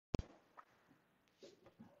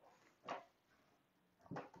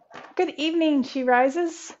Good evening, She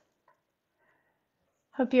Rises.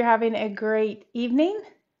 Hope you're having a great evening,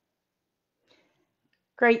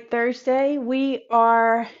 great Thursday. We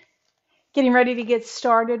are getting ready to get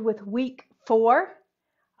started with week 4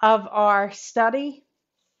 of our study.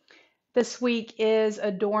 This week is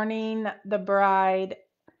Adorning the Bride,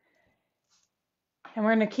 and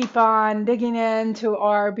we're going to keep on digging into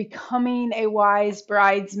our Becoming a Wise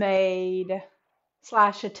Bridesmaid /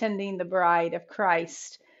 Attending the Bride of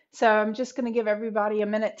Christ. So I'm just going to give everybody a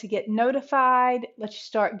minute to get notified. Let you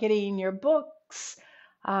start getting your books,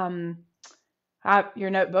 um, your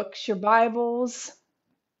notebooks, your Bibles.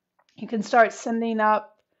 You can start sending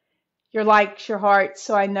up your likes, your hearts,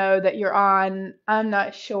 so I know that you're on. I'm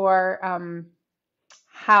not sure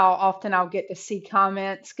how often I'll get to see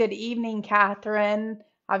comments. Good evening, Catherine.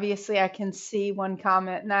 Obviously, I can see one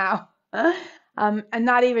comment now. I'm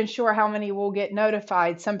not even sure how many will get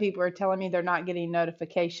notified. Some people are telling me they're not getting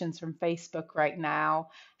notifications from Facebook right now.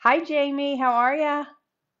 Hi, Jamie. How are you?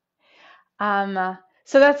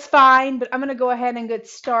 So that's fine, but I'm going to go ahead and get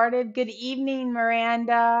started. Good evening,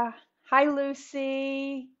 Miranda. Hi,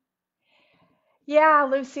 Lucy. Yeah,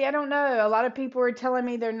 Lucy, I don't know. A lot of people are telling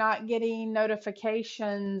me they're not getting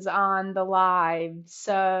notifications on the live,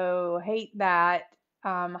 so hate that.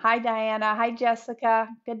 Hi, Diana. Hi, Jessica.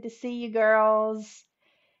 Good to see you, girls.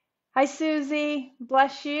 Hi, Susie.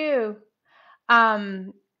 Bless you.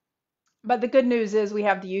 Um, but the good news is we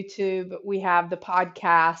have the YouTube, we have the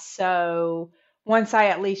podcast. So once I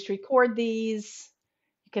at least record these,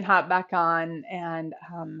 you can hop back on and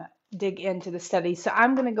dig into the study. So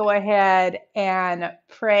I'm going to go ahead and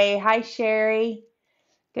pray. Hi, Sherry.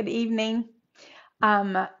 Good evening.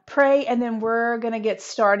 Pray, and then we're going to get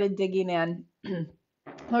started digging in.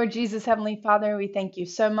 Lord Jesus, Heavenly Father, we thank you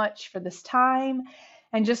so much for this time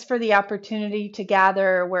and just for the opportunity to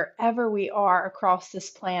gather wherever we are across this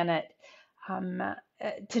planet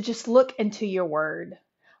to just look into your word.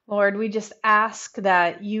 Lord, we just ask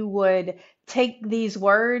that you would take these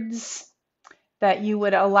words, that you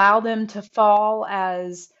would allow them to fall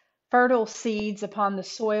as fertile seeds upon the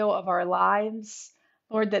soil of our lives.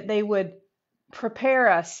 Lord, that they would prepare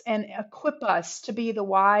us and equip us to be the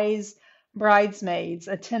wise bridesmaids,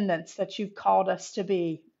 attendants that you've called us to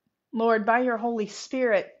be. Lord, by your Holy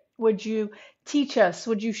Spirit, would you teach us,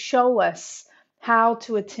 would you show us how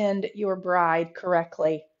to attend your bride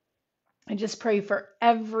correctly? I just pray for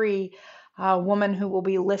every woman who will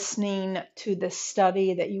be listening to this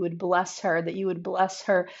study, that you would bless her, that you would bless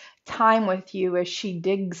her time with you as she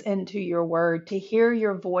digs into your word to hear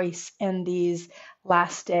your voice in these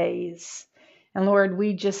last days. And Lord,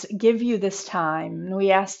 we just give you this time, and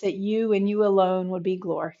we ask that you and you alone would be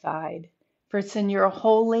glorified. For it's in your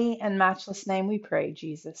holy and matchless name we pray,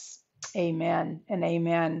 Jesus. Amen and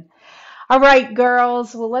amen. All right,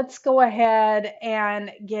 girls. Well, let's go ahead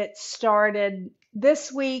and get started.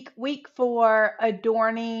 This week, week 4,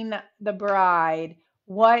 Adorning the Bride,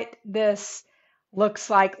 what this looks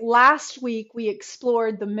like. Last week, we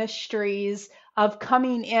explored the mysteries of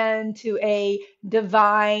coming into a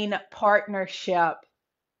divine partnership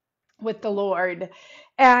with the Lord,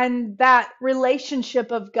 and that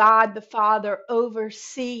relationship of God the Father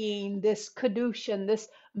overseeing this Kedushin, this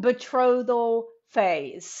betrothal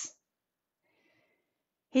phase.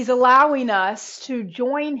 He's allowing us to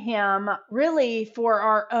join him really for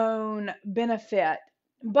our own benefit.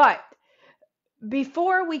 But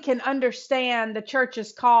before we can understand the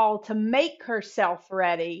church's call to make herself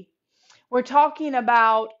ready, we're talking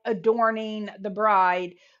about adorning the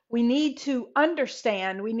bride. We need to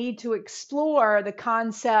understand, we need to explore the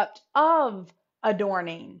concept of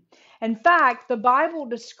adorning. In fact, the Bible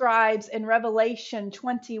describes in Revelation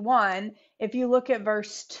 21, if you look at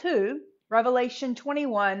verse 2, Revelation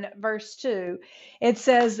 21, verse 2, it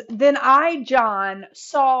says, "Then I, John,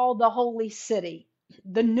 saw the holy city,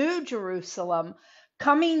 the new Jerusalem,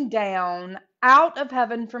 coming down out of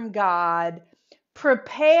heaven from God,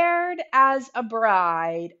 prepared as a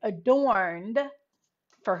bride adorned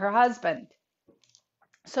for her husband."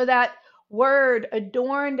 So that word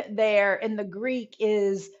adorned there in the Greek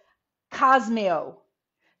is cosmio.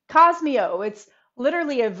 Cosmio, it's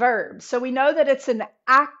literally a verb. So we know that it's an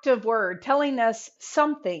active word telling us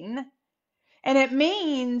something, and it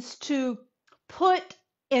means to put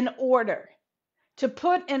in order, to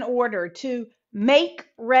put in order, to make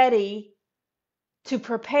ready, to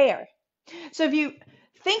prepare. So if you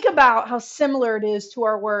think about how similar it is to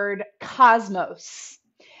our word cosmos,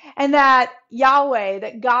 and that Yahweh,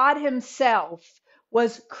 that God Himself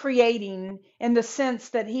was creating in the sense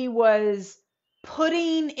that He was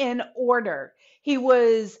putting in order, He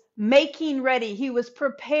was making ready, He was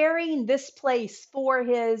preparing this place for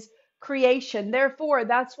His creation. Therefore,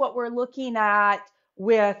 that's what we're looking at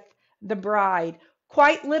with the bride.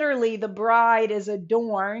 Quite literally, the bride is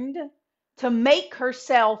adorned to make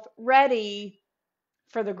herself ready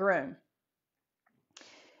for the groom.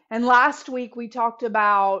 And last week we talked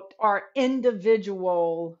about our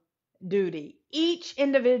individual duty. Each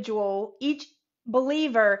individual, each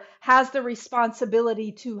believer has the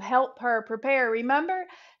responsibility to help her prepare. Remember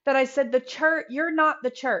that I said the church, you're not the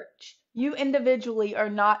church. You individually are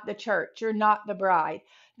not the church. You're not the bride.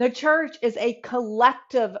 The church is a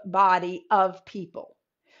collective body of people.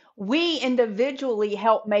 We individually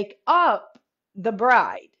help make up the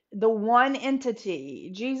bride, the one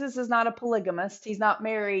entity. Jesus is not a polygamist. He's not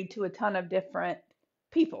married to a ton of different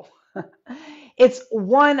people. It's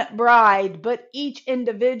one bride, but each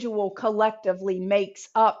individual collectively makes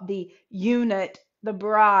up the unit, the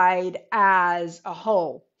bride as a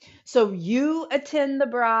whole. So you attend the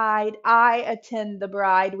bride, I attend the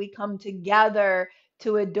bride. We come together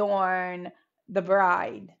to adorn the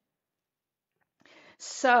bride.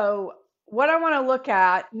 So, what I want to look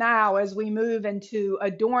at now as we move into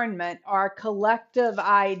adornment, our collective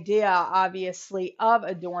idea, obviously, of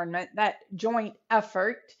adornment, that joint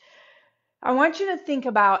effort. I want you to think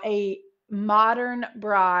about a modern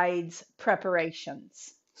bride's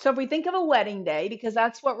preparations. So, if we think of a wedding day, because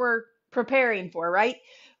that's what we're preparing for, right?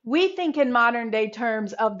 We think in modern day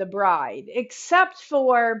terms of the bride, except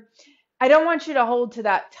for, I don't want you to hold to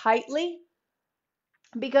that tightly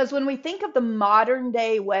because when we think of the modern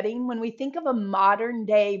day wedding, when we think of a modern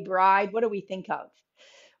day bride, what do we think of?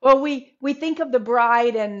 Well, we think of the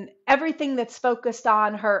bride and everything that's focused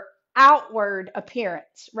on her outward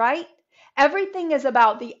appearance, right? Everything is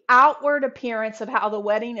about the outward appearance of how the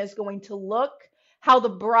wedding is going to look, how the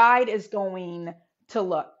bride is going to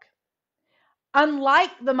look.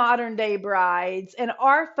 Unlike the modern day brides and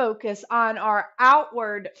our focus on our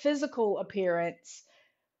outward physical appearance,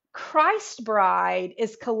 Christ's bride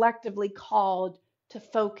is collectively called to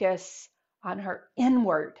focus on her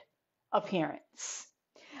inward appearance.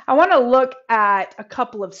 I want to look at a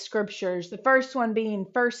couple of scriptures, the first one being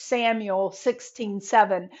 1 Samuel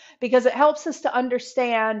 16:7, because it helps us to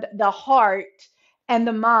understand the heart and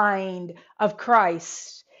the mind of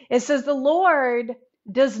Christ. It says, "The Lord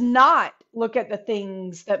does not look at the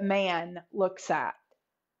things that man looks at.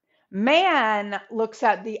 Man looks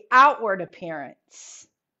at the outward appearance,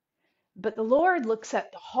 but the Lord looks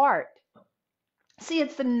at the heart." See,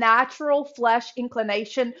 it's the natural flesh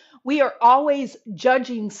inclination. We are always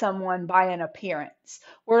judging someone by an appearance.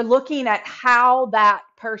 We're looking at how that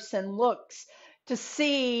person looks to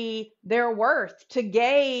see their worth, to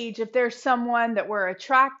gauge if there's someone that we're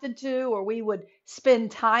attracted to or we would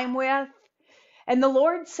spend time with. And the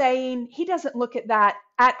Lord's saying He doesn't look at that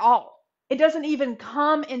at all. It doesn't even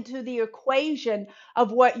come into the equation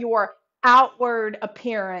of what your outward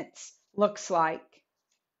appearance looks like.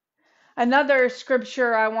 Another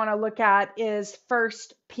scripture I want to look at is 1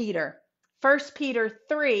 Peter. 1 Peter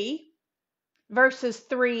 3, verses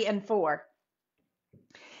 3 and 4.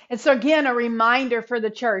 And so again, a reminder for the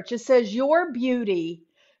church. It says, "Your beauty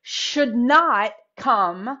should not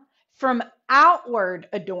come from outward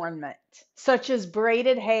adornment, such as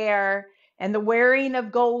braided hair and the wearing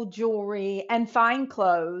of gold jewelry and fine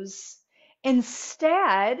clothes.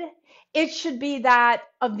 Instead, it should be that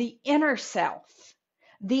of the inner self,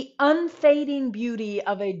 the unfading beauty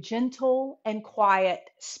of a gentle and quiet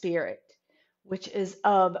spirit, which is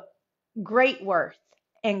of great worth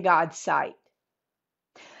in God's sight."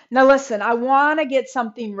 Now, listen, I want to get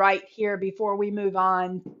something right here before we move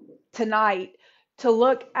on tonight to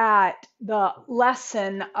look at the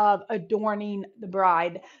lesson of adorning the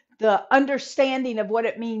bride, the understanding of what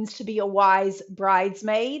it means to be a wise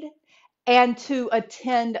bridesmaid and to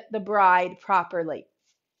attend the bride properly.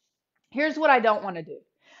 Here's what I don't want to do.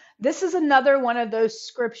 This is another one of those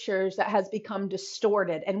scriptures that has become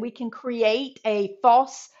distorted, and we can create a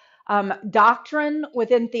false doctrine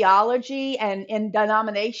within theology and in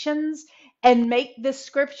denominations and make this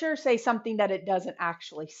scripture say something that it doesn't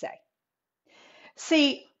actually say.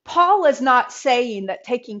 See, Paul is not saying that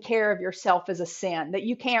taking care of yourself is a sin, that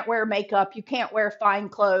you can't wear makeup, you can't wear fine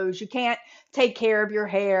clothes, you can't take care of your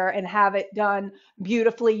hair and have it done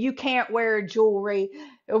beautifully, you can't wear jewelry.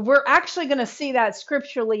 We're actually going to see that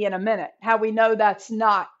scripturally in a minute, how we know that's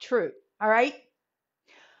not true. All right?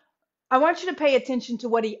 I want you to pay attention to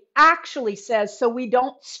what he actually says so we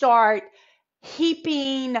don't start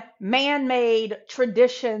heaping man-made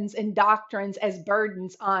traditions and doctrines as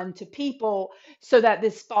burdens onto people so that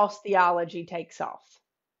this false theology takes off.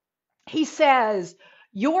 He says,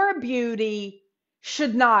 your beauty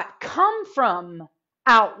should not come from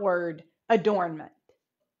outward adornment.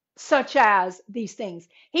 such as these things.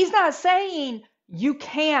 He's not saying you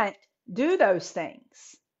can't do those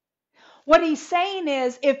things. What he's saying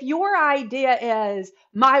is if your idea is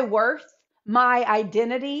my worth, my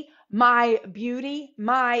identity, my beauty,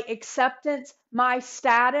 my acceptance, my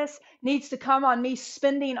status needs to come on me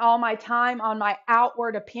spending all my time on my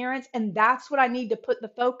outward appearance, and that's what I need to put the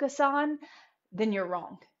focus on, then you're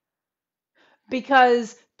wrong.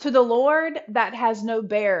 Because to the Lord, that has no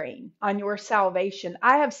bearing on your salvation.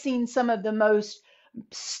 I have seen some of the most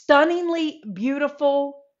stunningly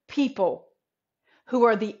beautiful people who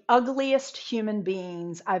are the ugliest human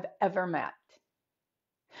beings I've ever met.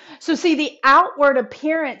 So, see, the outward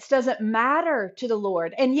appearance doesn't matter to the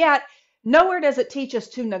Lord. And yet, nowhere does it teach us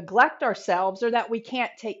to neglect ourselves or that we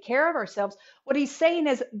can't take care of ourselves. What he's saying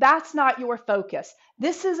is that's not your focus.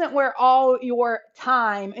 This isn't where all your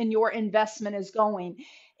time and your investment is going.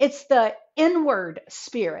 It's the inward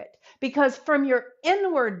spirit, because from your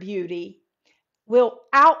inward beauty will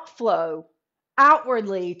outflow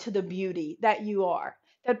outwardly to the beauty that you are,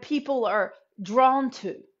 that people are drawn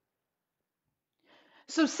to.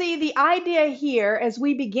 So, see, the idea here as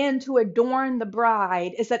we begin to adorn the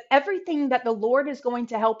bride is that everything that the Lord is going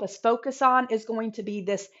to help us focus on is going to be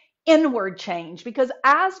this inward change. Because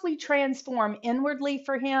as we transform inwardly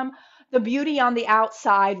for Him, the beauty on the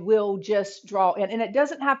outside will just draw in. And it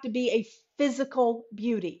doesn't have to be a physical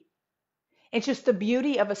beauty, it's just the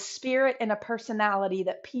beauty of a spirit and a personality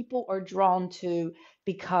that people are drawn to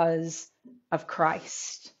because of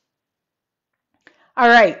Christ. All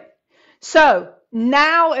right. So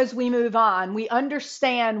now, as we move on, we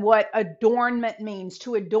understand what adornment means.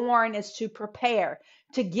 To adorn is to prepare,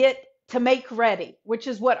 to get, to make ready, which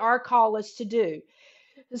is what our call is to do.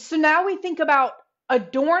 So now we think about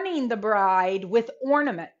adorning the bride with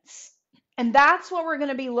ornaments. And that's what we're going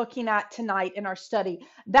to be looking at tonight in our study.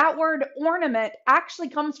 That word ornament actually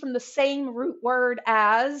comes from the same root word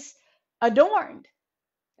as adorned.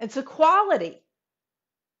 It's a quality.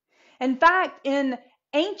 In fact, in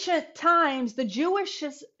ancient times, the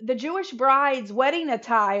Jewish bride's wedding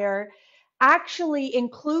attire actually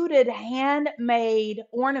included handmade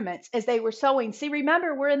ornaments as they were sewing. See,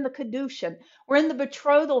 remember, we're in the Kedushin. We're in the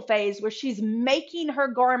betrothal phase where she's making her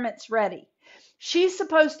garments ready. She's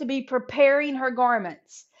supposed to be preparing her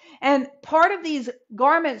garments. And part of these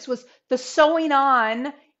garments was the sewing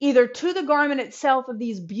on either to the garment itself of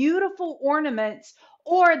these beautiful ornaments,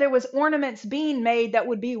 or there was ornaments being made that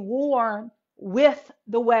would be worn with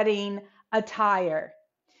the wedding attire.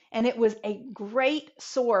 And it was a great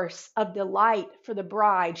source of delight for the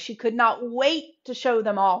bride. She could not wait to show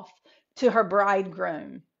them off to her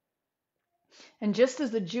bridegroom. And just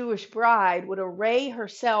as the Jewish bride would array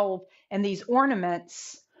herself in these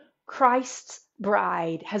ornaments, Christ's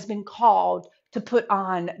bride has been called to put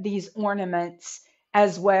on these ornaments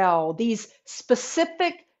as well. These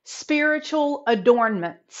specific spiritual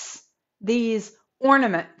adornments, these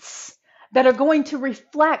ornaments that are going to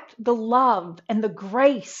reflect the love and the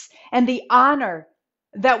grace and the honor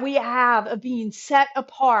that we have of being set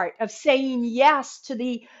apart, of saying yes to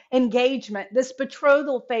the engagement, this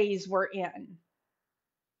betrothal phase we're in.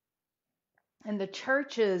 And the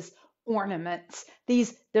church's ornaments,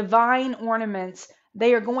 these divine ornaments,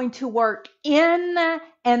 they are going to work in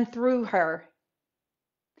and through her,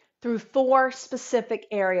 through four specific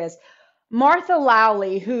areas. Martha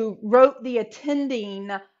Lowley, who wrote The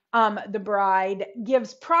Attending the Bride,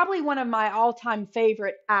 gives probably one of my all-time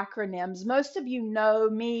favorite acronyms. Most of you know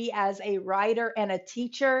me as a writer and a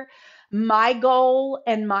teacher. My goal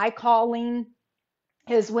and my calling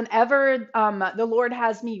is whenever the Lord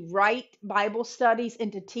has me write Bible studies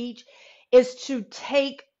and to teach, is to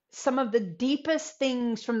take some of the deepest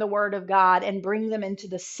things from the Word of God and bring them into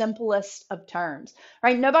the simplest of terms,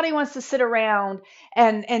 right? Nobody wants to sit around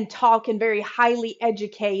and talk in very highly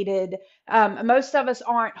educated. Most of us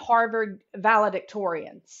aren't Harvard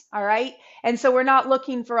valedictorians, all right? And so we're not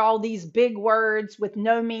looking for all these big words with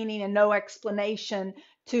no meaning and no explanation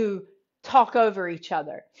to talk over each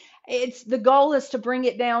other. It's the goal is to bring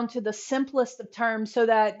it down to the simplest of terms so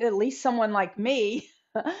that at least someone like me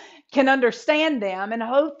can understand them, and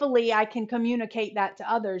hopefully I can communicate that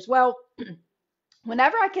to others. Well,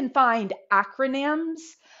 whenever I can find acronyms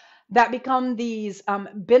that become these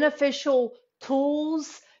beneficial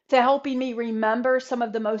tools to helping me remember some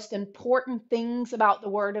of the most important things about the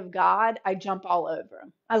Word of God, I jump all over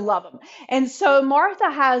them. I love them. And so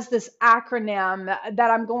Martha has this acronym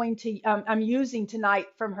that I'm using tonight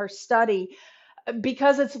from her study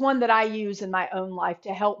because it's one that I use in my own life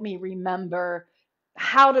to help me remember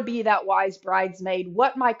how to be that wise bridesmaid,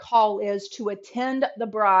 what my call is to attend the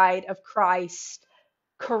bride of Christ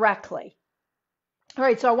correctly. All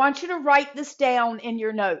right, so I want you to write this down in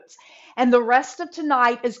your notes. And the rest of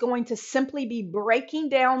tonight is going to simply be breaking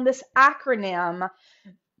down this acronym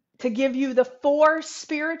to give you the 4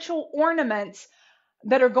 spiritual ornaments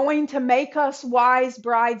that are going to make us wise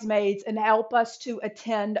bridesmaids and help us to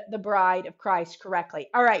attend the bride of Christ correctly.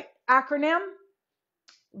 All right, acronym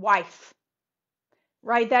wife.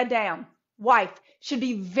 Write that down. Wife should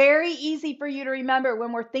be very easy for you to remember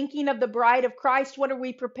when we're thinking of the bride of Christ. What are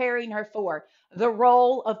we preparing her for? The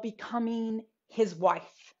role of becoming his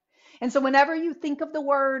wife. And so, whenever you think of the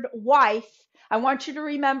word wife, I want you to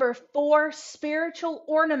remember 4 spiritual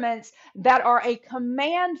ornaments that are a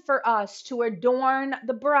command for us to adorn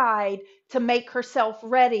the bride to make herself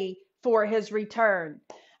ready for his return.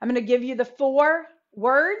 I'm going to give you the 4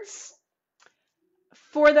 words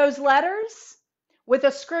for those letters with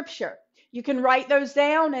a scripture. You can write those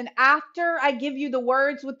down, and after I give you the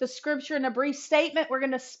words with the scripture and a brief statement, we're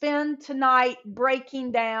going to spend tonight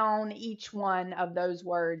breaking down each one of those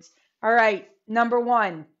words. All right, number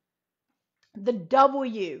 1, the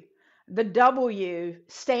W. The W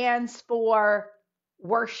stands for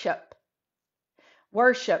worship.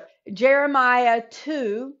 Worship. Jeremiah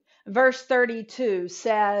 2, verse 32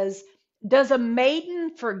 says, "Does a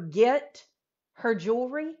maiden forget her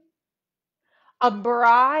jewelry? A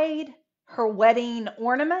bride her wedding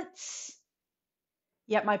ornaments?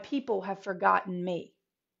 Yet my people have forgotten me."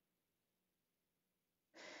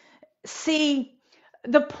 See,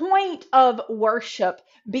 the point of worship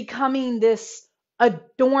becoming this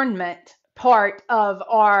adornment part of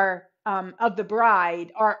our of the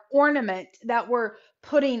bride, our ornament that we're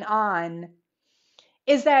putting on,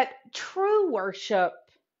 is that true worship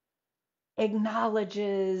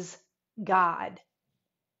acknowledges God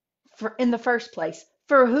for in the first place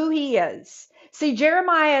for who he is. See,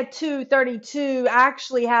 Jeremiah 2:32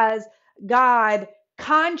 actually has God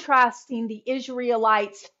contrasting the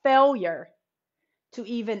Israelites' failure to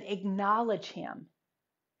even acknowledge him.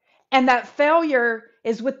 And that failure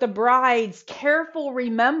is with the bride's careful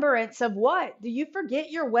remembrance of what? Do you forget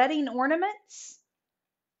your wedding ornaments?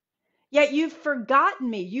 Yet you've forgotten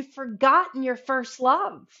me. You've forgotten your first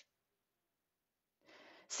love.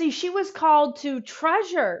 See, she was called to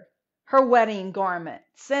treasure her wedding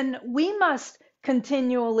garments, and we must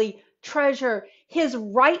continually treasure his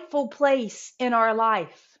rightful place in our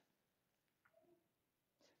life.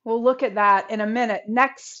 We'll look at that in a minute.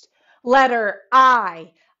 Next letter,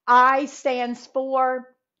 I. I stands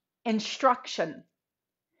for instruction.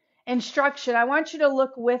 Instruction. I want you to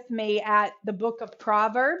look with me at the book of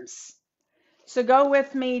Proverbs. So go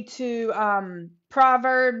with me to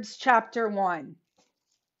Proverbs chapter 1.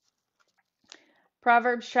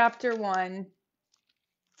 Proverbs chapter 1.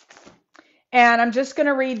 And I'm just going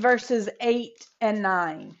to read verses 8 and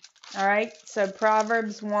 9. All right. So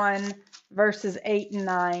Proverbs 1, verses 8 and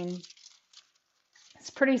 9. It's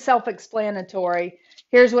pretty self-explanatory.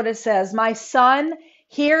 Here's what it says. "My son,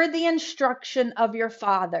 hear the instruction of your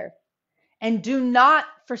father, and do not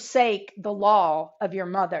forsake the law of your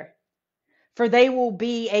mother, for they will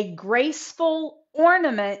be a graceful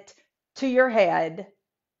ornament to your head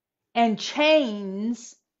and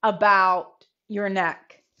chains about your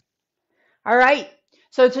neck." All right.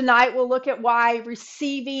 So tonight we'll look at why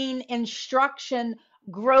receiving instruction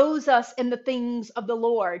grows us in the things of the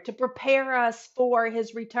Lord to prepare us for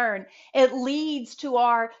his return. It leads to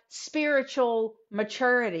our spiritual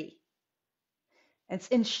maturity. It's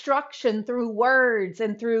instruction through words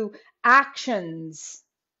and through actions.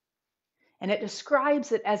 And it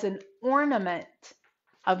describes it as an ornament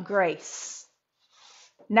of grace.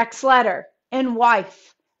 Next letter, in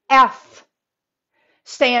wife, F,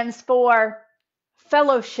 stands for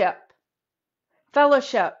fellowship.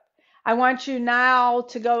 Fellowship. I want you now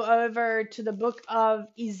to go over to the book of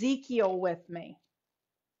Ezekiel with me.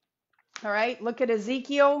 All right, look at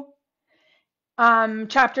Ezekiel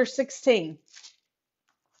chapter 16.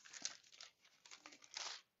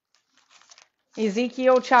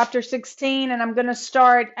 Ezekiel chapter 16, and I'm going to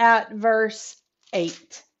start at verse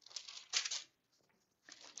 8.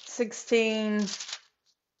 16,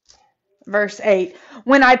 verse 8.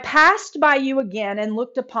 "When I passed by you again and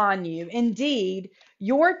looked upon you, indeed,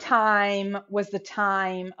 your time was the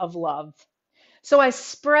time of love. So I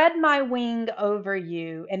spread my wing over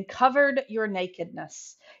you and covered your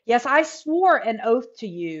nakedness. Yes, I swore an oath to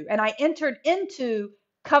you, and I entered into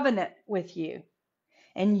covenant with you,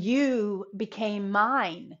 and you became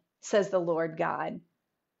mine, says the Lord God.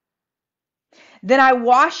 Then I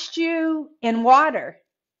washed you in water.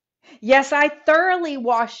 Yes, I thoroughly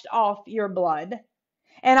washed off your blood,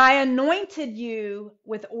 and I anointed you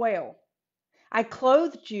with oil. I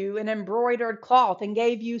clothed you in embroidered cloth and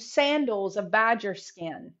gave you sandals of badger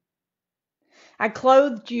skin. I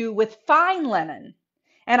clothed you with fine linen,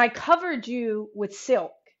 and I covered you with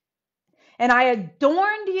silk, and I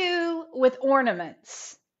adorned you with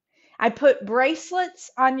ornaments. I put bracelets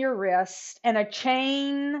on your wrist and a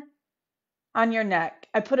chain on your neck.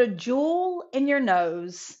 I put a jewel in your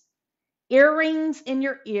nose, earrings in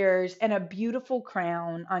your ears, and a beautiful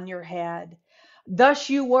crown on your head. Thus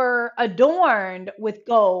you were adorned with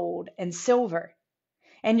gold and silver,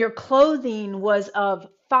 and your clothing was of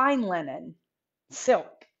fine linen,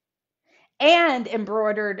 silk, and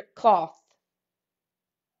embroidered cloth.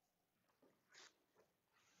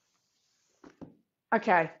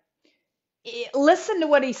 Okay. Listen to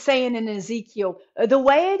what he's saying in Ezekiel. The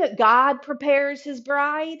way that God prepares his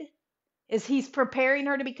bride is he's preparing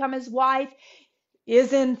her to become his wife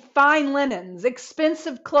is in fine linens,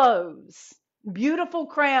 expensive clothes, beautiful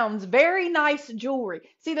crowns, very nice jewelry.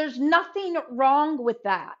 See, there's nothing wrong with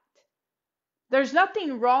that. There's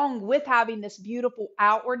nothing wrong with having this beautiful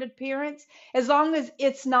outward appearance as long as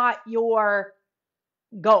it's not your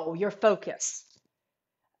goal, your focus.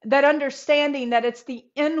 That understanding that it's the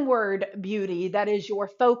inward beauty that is your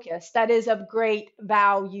focus, that is of great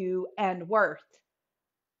value and worth.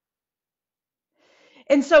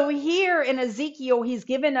 And so here in Ezekiel, he's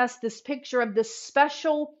given us this picture of this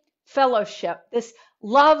special fellowship, this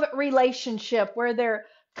love relationship where they're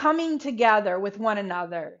coming together with one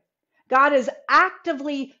another. God is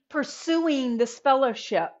actively pursuing this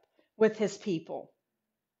fellowship with his people.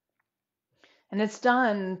 And it's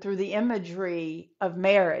done through the imagery of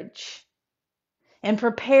marriage. And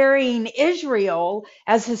preparing Israel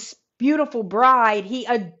as his beautiful bride, he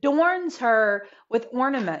adorns her with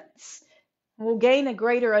ornaments. We'll gain a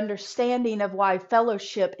greater understanding of why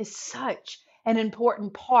fellowship is such an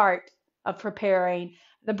important part of preparing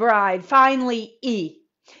the bride. Finally, E.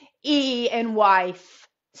 E in wife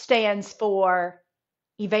stands for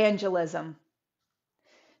evangelism.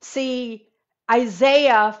 See,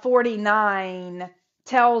 Isaiah 49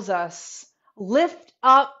 tells us, lift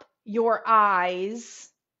up your eyes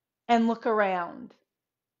and look around.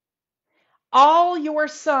 All your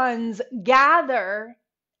sons gather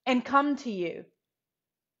and come to you.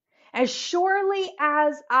 As surely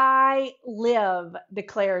as I live,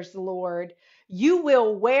 declares the Lord, you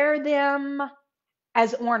will wear them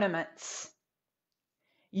as ornaments.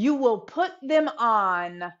 You will put them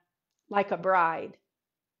on like a bride.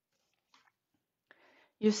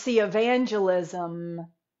 You see, evangelism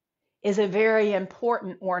is a very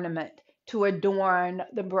important ornament to adorn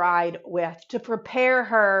the bride with, to prepare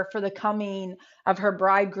her for the coming of her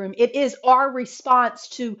bridegroom. It is our response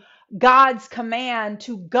to God's command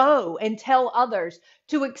to go and tell others,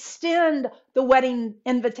 to extend the wedding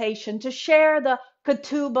invitation, to share the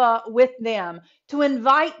ketubah with them, to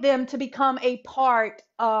invite them to become a part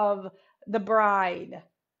of the bride.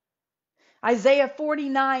 Isaiah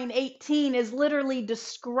 49:18 is literally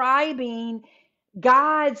describing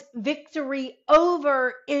God's victory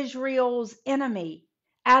over Israel's enemy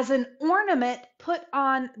as an ornament put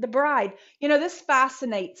on the bride. You know, this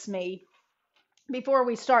fascinates me before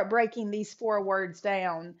we start breaking these four words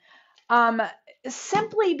down, um,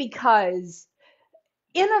 simply because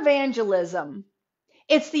in evangelism,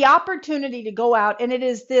 it's the opportunity to go out and it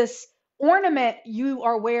is this ornament you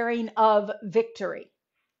are wearing of victory.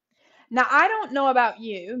 Now, I don't know about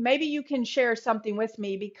you. Maybe you can share something with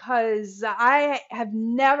me because I have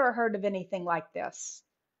never heard of anything like this.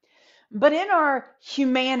 But in our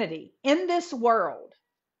humanity, in this world,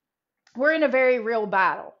 we're in a very real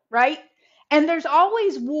battle, right? And there's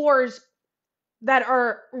always wars that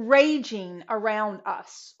are raging around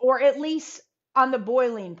us, or at least on the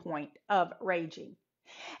boiling point of raging.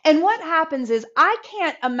 And what happens is, I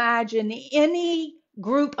can't imagine any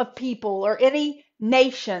group of people or any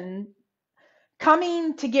nation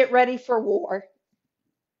coming to get ready for war.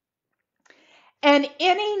 And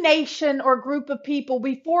any nation or group of people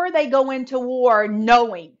before they go into war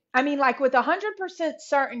knowing, I mean, like with 100%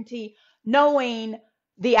 certainty, knowing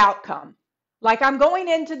the outcome. Like, I'm going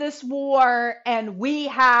into this war and we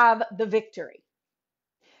have the victory.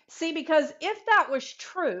 See, because if that was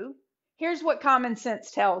true, here's what common sense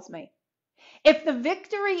tells me. If the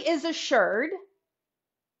victory is assured,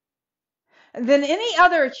 then any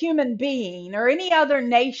other human being or any other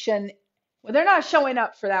nation, well, they're not showing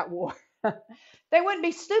up for that war. They wouldn't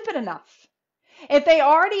be stupid enough. If they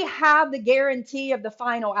already have the guarantee of the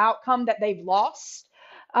final outcome that they've lost,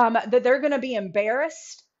 that they're going to be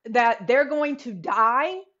embarrassed, that they're going to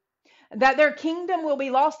die, that their kingdom will be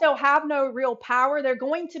lost, they'll have no real power, they're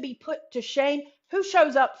going to be put to shame. Who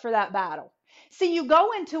shows up for that battle? See, you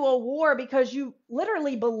go into a war because you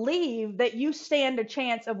literally believe that you stand a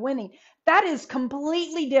chance of winning. That is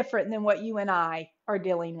completely different than what you and I are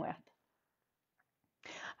dealing with.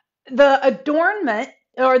 The adornment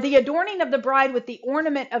or the adorning of the bride with the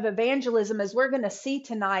ornament of evangelism, as we're going to see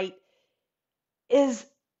tonight, is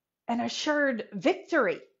an assured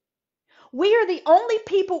victory. We are the only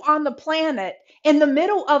people on the planet in the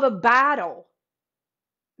middle of a battle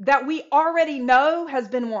that we already know has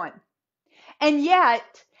been won. And yet,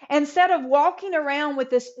 instead of walking around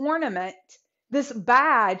with this ornament, this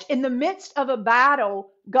badge in the midst of a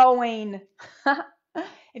battle, going,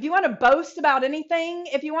 if you want to boast about anything,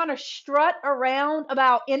 if you want to strut around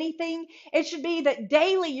about anything, it should be that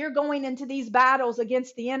daily you're going into these battles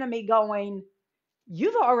against the enemy going,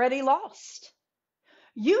 you've already lost.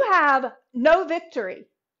 You have no victory.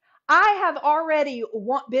 I have already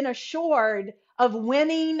been assured of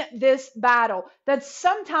winning this battle. That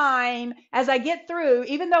sometime as I get through,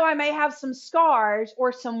 even though I may have some scars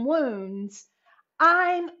or some wounds,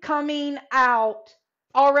 I'm coming out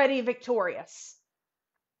already victorious.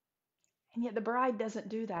 And yet the bride doesn't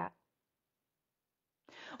do that.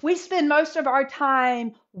 We spend most of our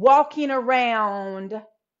time walking around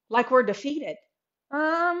like we're defeated.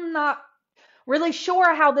 I'm not really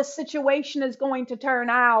sure how this situation is going to turn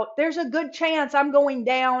out. There's a good chance I'm going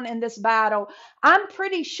down in this battle. I'm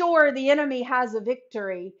pretty sure the enemy has a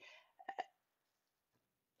victory.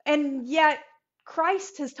 And yet,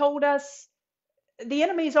 Christ has told us the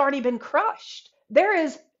enemy's already been crushed. There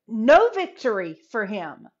is no victory for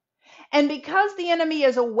him. And because the enemy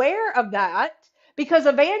is aware of that, because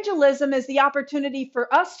evangelism is the opportunity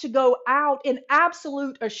for us to go out in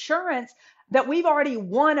absolute assurance that we've already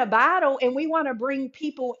won a battle and we want to bring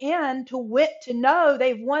people in to know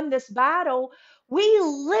they've won this battle, we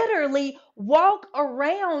literally walk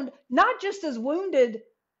around not just as wounded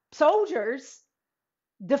soldiers,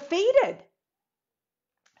 defeated,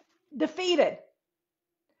 defeated.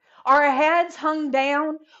 Our heads hung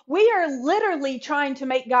down. We are literally trying to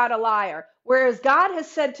make God a liar. Whereas God has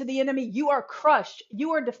said to the enemy, you are crushed.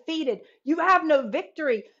 You are defeated. You have no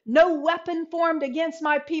victory. No weapon formed against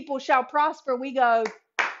my people shall prosper. We go,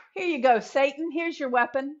 here you go, Satan. Here's your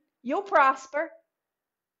weapon. You'll prosper.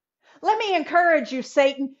 Let me encourage you,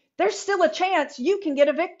 Satan. There's still a chance you can get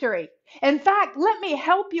a victory. In fact, let me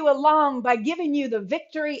help you along by giving you the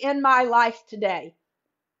victory in my life today.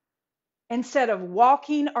 Instead of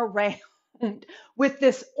walking around with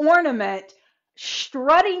this ornament,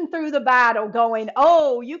 strutting through the battle, going,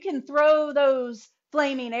 oh, you can throw those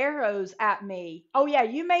flaming arrows at me. Oh, yeah,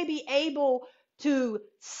 you may be able to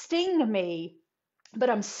sting me, but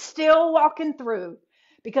I'm still walking through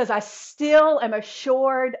because I still am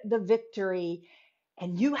assured the victory,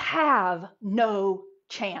 and you have no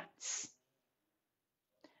chance.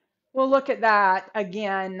 We'll look at that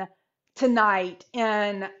again tonight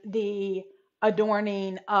in the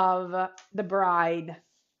adorning of the bride.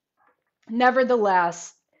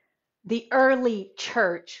 Nevertheless, the early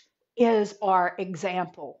church is our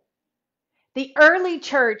example. The early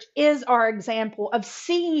church is our example of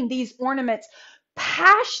seeing these ornaments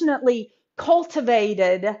passionately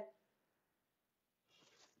cultivated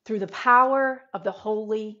through the power of the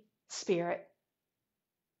Holy Spirit.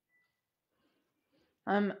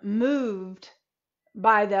 I'm moved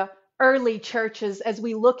by the early churches as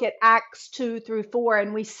we look at Acts 2-4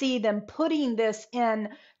 and we see them putting this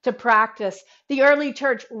into practice. The early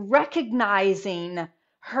church recognizing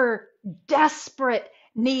her desperate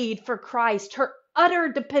need for Christ, her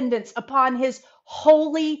utter dependence upon his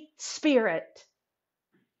Holy Spirit.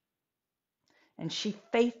 And she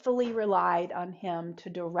faithfully relied on him to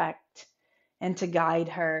direct and to guide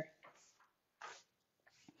her.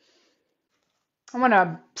 I want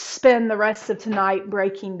to spend the rest of tonight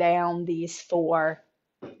breaking down these 4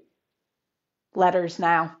 letters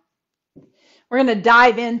now. We're going to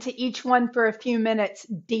dive into each one for a few minutes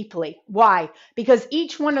deeply. Why? Because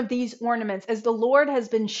each one of these ornaments, as the Lord has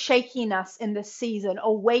been shaking us in this season,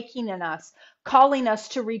 awakening us, calling us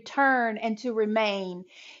to return and to remain,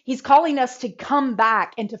 he's calling us to come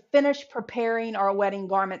back and to finish preparing our wedding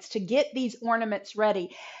garments, to get these ornaments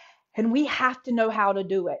ready. And we have to know how to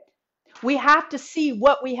do it. We have to see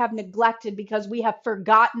what we have neglected because we have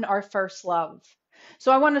forgotten our first love.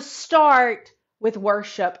 So I want to start with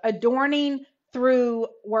worship, adorning through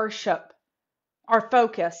worship, our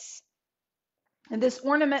focus. And this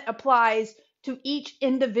ornament applies to each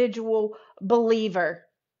individual believer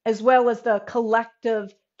as well as the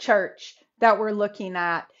collective church that we're looking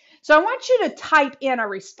at. So I want you to type in a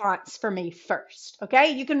response for me first.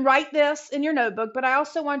 Okay. You can write this in your notebook, but I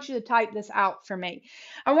also want you to type this out for me.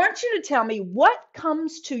 I want you to tell me what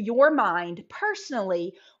comes to your mind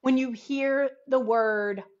personally when you hear the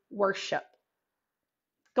word worship.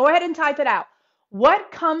 Go ahead and type it out.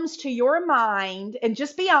 What comes to your mind, and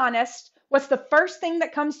just be honest, what's the first thing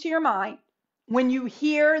that comes to your mind when you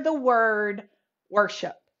hear the word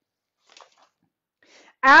worship?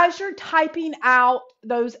 As you're typing out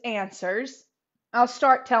those answers, I'll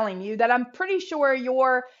start telling you that I'm pretty sure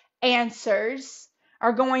your answers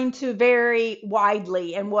are going to vary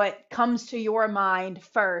widely in what comes to your mind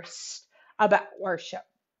first about worship.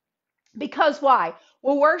 Because why?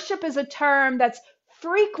 Well, worship is a term that's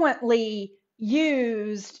frequently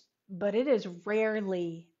used, but it is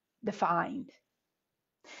rarely defined.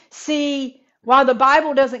 See, while the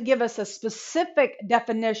Bible doesn't give us a specific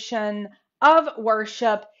definition of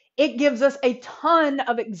worship, it gives us a ton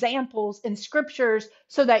of examples in scriptures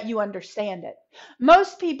so that you understand it.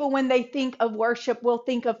 Most people, when they think of worship, will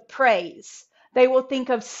think of praise. They will think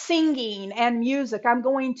of singing and music. I'm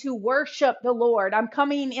going to worship the Lord. I'm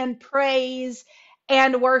coming in praise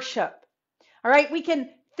and worship. All right, we can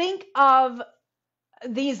think of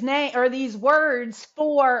these words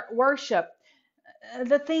for worship.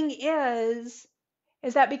 The thing is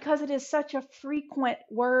that because it is such a frequent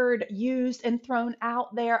word used and thrown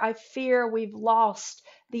out there, I fear we've lost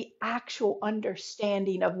the actual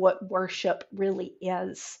understanding of what worship really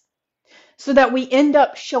is. So that we end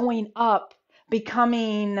up showing up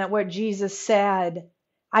becoming what Jesus said.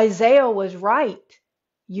 Isaiah was right,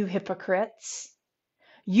 you hypocrites.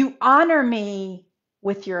 You honor me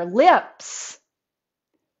with your lips,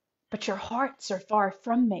 but your hearts are far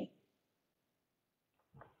from me.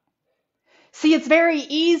 See, it's very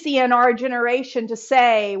easy in our generation to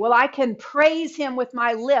say, well, I can praise him with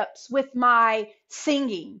my lips, with my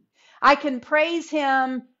singing. I can praise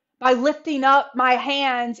him by lifting up my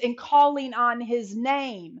hands and calling on his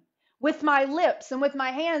name with my lips and with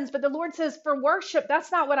my hands. But the Lord says, for worship,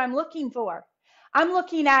 that's not what I'm looking for. I'm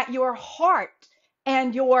looking at your heart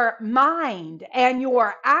and your mind and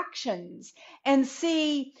your actions. And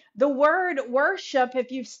see, the word worship,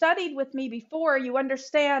 if you've studied with me before, you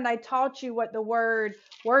understand I taught you what the word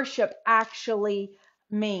worship actually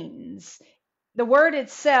means. The word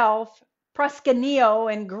itself,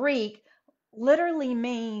 proskuneo in Greek, literally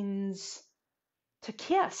means to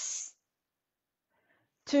kiss,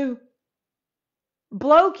 to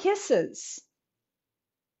blow kisses,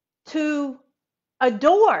 to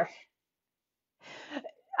adore.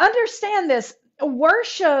 Understand this.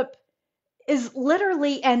 Worship is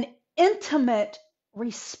literally an intimate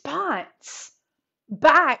response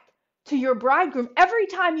back to your bridegroom. Every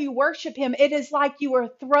time you worship him, it is like you are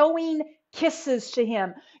throwing kisses to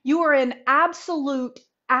him. You are in absolute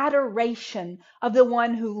adoration of the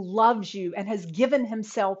one who loves you and has given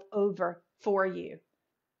himself over for you.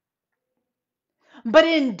 But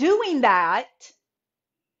in doing that,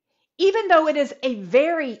 even though it is a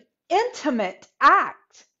very intimate act,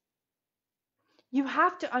 you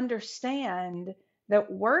have to understand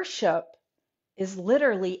that worship is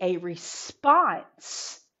literally a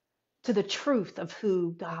response to the truth of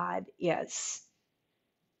who God is.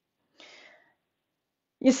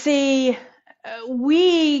 You see,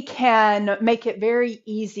 we can make it very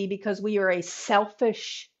easy because we are a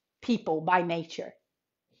selfish people by nature.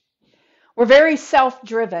 We're very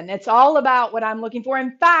self-driven. It's all about what I'm looking for.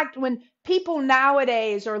 In fact, when people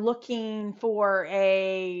nowadays are looking for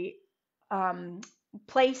a um,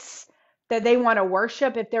 place that they want to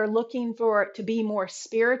worship, if they're looking for it to be more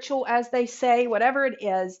spiritual, as they say, whatever it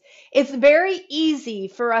is, it's very easy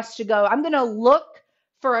for us to go, I'm going to look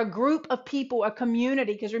for a group of people, a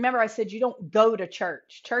community, because remember I said you don't go to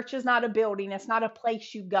church. Church is not a building. It's not a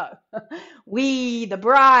place you go. We, the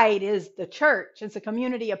bride, is the church. It's a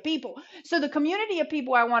community of people. So the community of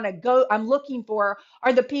people I'm looking for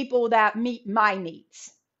are the people that meet my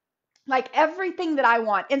needs, like everything that I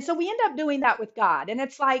want. And so we end up doing that with God. And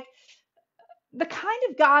it's like the kind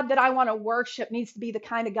of God that I want to worship needs to be the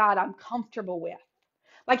kind of God I'm comfortable with.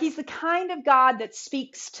 Like he's the kind of God that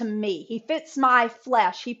speaks to me. He fits my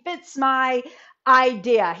flesh. He fits my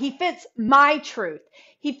idea. He fits my truth.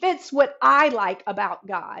 He fits what I like about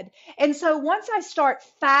God. And so once I start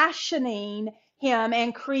fashioning him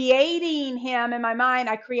and creating him in my mind,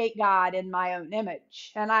 I create God in my own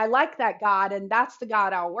image. And I like that God, and that's the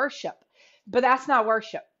God I'll worship. But that's not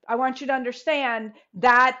worship. I want you to understand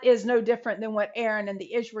that is no different than what Aaron and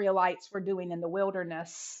the Israelites were doing in the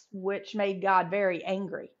wilderness, which made God very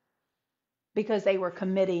angry because they were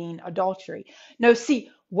committing adultery. No, see,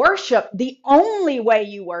 worship, the only way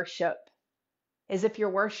you worship is if you're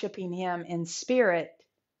worshiping him in spirit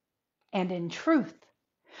and in truth.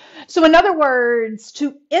 So, in other words,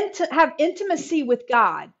 to have intimacy with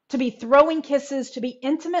God, to be throwing kisses, to be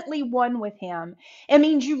intimately one with him, it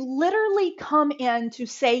means you literally come into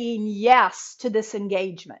saying yes to this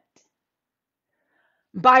engagement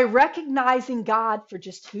by recognizing God for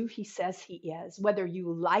just who he says he is, whether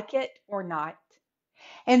you like it or not,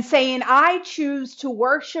 and saying, I choose to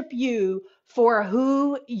worship you for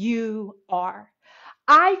who you are.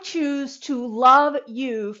 I choose to love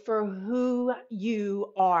you for who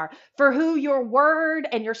you are, for who your word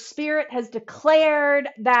and your spirit has declared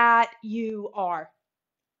that you are.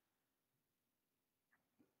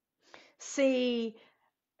 See,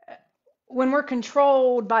 when we're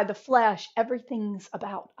controlled by the flesh, everything's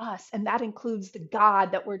about us. And that includes the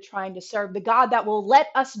God that we're trying to serve, the God that will let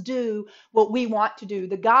us do what we want to do,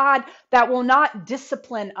 the God that will not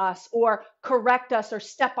discipline us or correct us or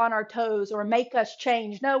step on our toes or make us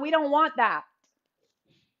change. No, we don't want that.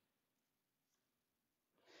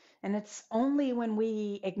 And it's only when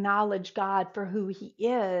we acknowledge God for who he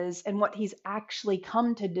is and what he's actually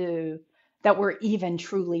come to do that we're even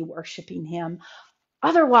truly worshiping him.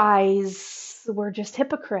 Otherwise, we're just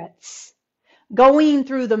hypocrites, going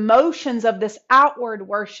through the motions of this outward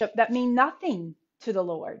worship that mean nothing to the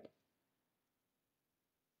Lord.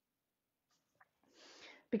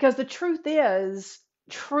 Because the truth is,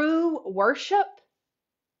 true worship,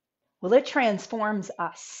 well, it transforms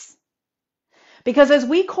us. Because as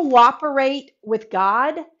we cooperate with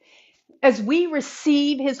God, as we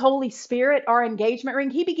receive his Holy Spirit, our engagement ring,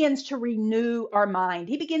 he begins to renew our mind.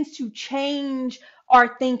 He begins to change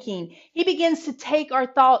our thinking. He begins to take our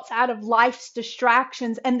thoughts out of life's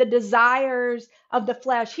distractions and the desires of the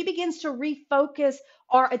flesh. He begins to refocus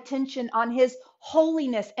our attention on his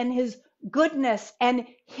holiness and his goodness and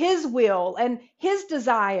his will and his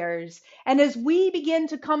desires. And as we begin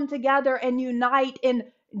to come together and unite in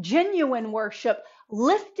genuine worship,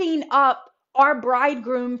 lifting up our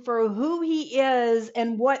bridegroom for who he is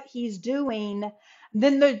and what he's doing,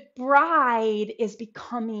 then the bride is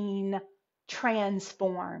becoming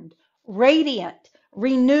transformed, radiant,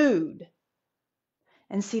 renewed.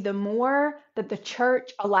 And see, the more that the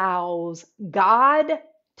church allows God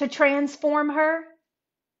to transform her,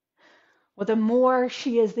 well, the more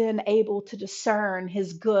she is then able to discern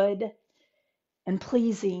his good and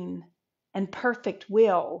pleasing and perfect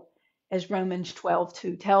will, as Romans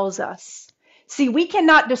 12:2 tells us. See, we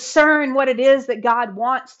cannot discern what it is that God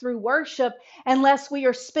wants through worship unless we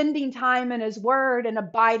are spending time in his word and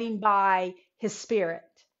abiding by his spirit.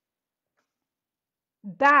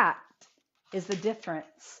 That is the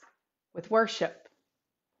difference with worship.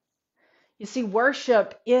 You see,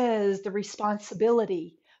 worship is the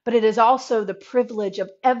responsibility, but it is also the privilege of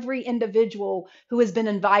every individual who has been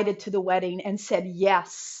invited to the wedding and said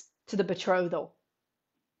yes to the betrothal.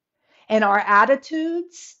 And our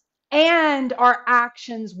attitudes and our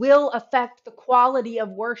actions will affect the quality of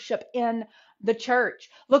worship in the church.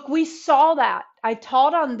 Look, we saw that. I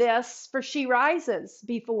taught on this for She Rises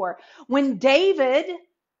before. When David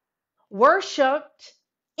worshiped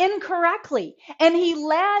incorrectly and he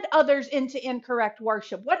led others into incorrect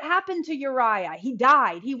worship, what happened to Uriah? He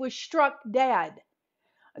died. He was struck dead.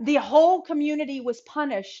 The whole community was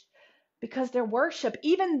punished because their worship,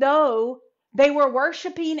 even though they were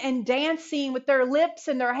worshiping and dancing with their lips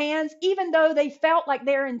and their hands, even though they felt like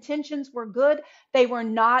their intentions were good, they were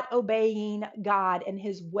not obeying God and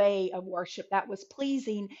his way of worship that was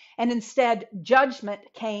pleasing, and instead judgment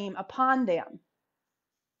came upon them.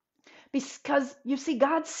 Because you see,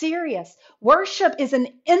 God's serious. Worship is an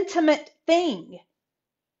intimate thing.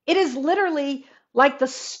 It is literally like the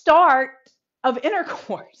start of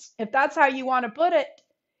intercourse, if that's how you want to put it.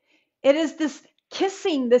 It is this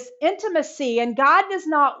kissing, this intimacy, and God does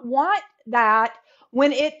not want that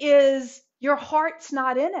when it is your heart's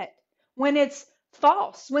not in it, when it's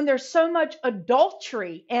false, when there's so much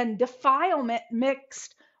adultery and defilement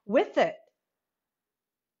mixed with it.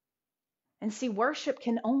 And see, worship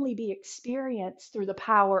can only be experienced through the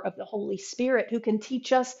power of the Holy Spirit, who can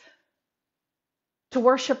teach us to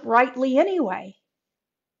worship rightly anyway.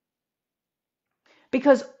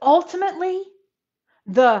 Because ultimately,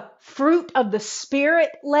 the fruit of the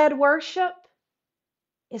Spirit-led worship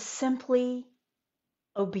is simply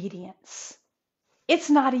obedience. It's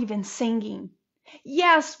not even singing.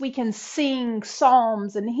 Yes, we can sing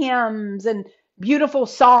psalms and hymns and beautiful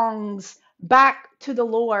songs back to the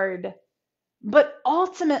Lord, but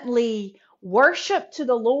ultimately, worship to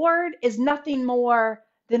the Lord is nothing more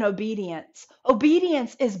than obedience.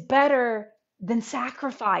 Obedience is better than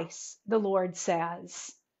sacrifice, the Lord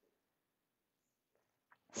says.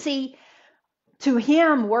 See, To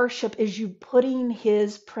him, worship is you putting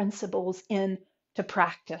his principles into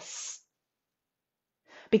practice.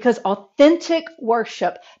 Because authentic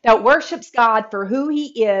worship that worships God for who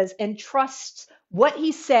he is and trusts what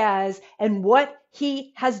he says and what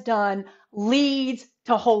he has done leads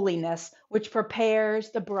to holiness, which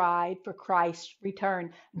prepares the bride for Christ's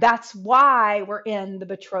return. That's why we're in the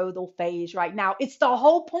betrothal phase right now. It's the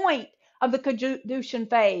whole point of the Caducean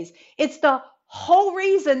phase. It's the whole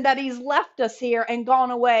reason that he's left us here and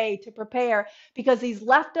gone away to prepare, because he's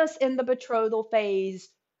left us in the betrothal phase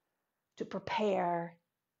to prepare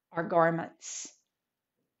our garments.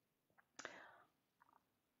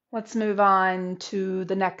 Let's move on to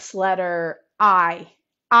the next letter, I.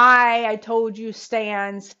 I told you,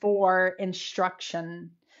 stands for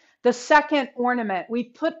instruction. The second ornament, we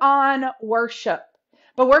put on worship.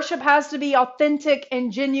 But worship has to be authentic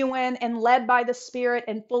and genuine and led by the Spirit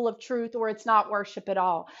and full of truth, or it's not worship at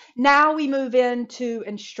all. Now we move into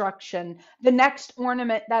instruction, the next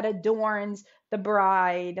ornament that adorns the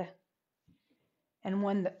bride, and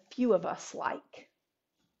one that few of us like.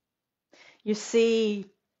 You see,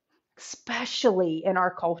 especially in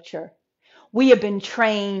our culture, we have been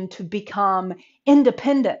trained to become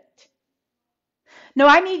independent. No,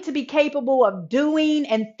 I need to be capable of doing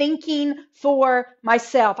and thinking for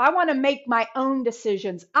myself. I want to make my own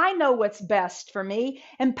decisions. I know what's best for me.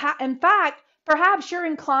 And in fact, perhaps you're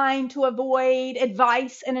inclined to avoid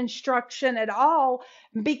advice and instruction at all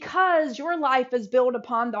because your life is built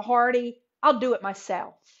upon the hearty, I'll do it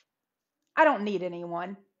myself. I don't need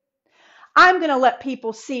anyone. I'm going to let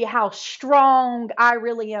people see how strong I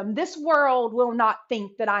really am. This world will not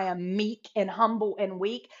think that I am meek and humble and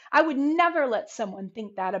weak. I would never let someone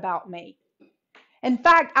think that about me. In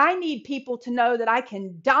fact, I need people to know that I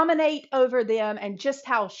can dominate over them and just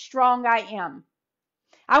how strong I am.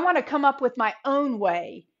 I want to come up with my own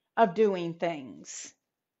way of doing things.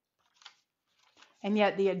 And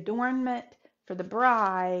yet the adornment for the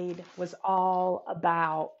bride was all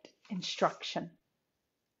about instruction.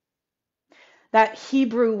 That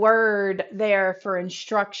Hebrew word there for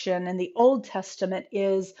instruction in the Old Testament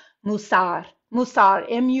is musar. Musar,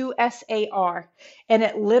 M-U-S-A-R. And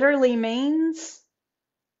it literally means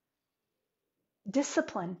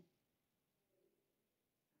discipline.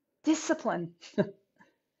 Discipline.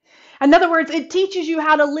 In other words, it teaches you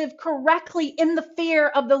how to live correctly in the fear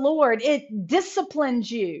of the Lord. It disciplines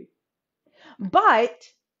you. But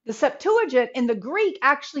the Septuagint in the Greek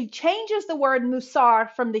actually changes the word musar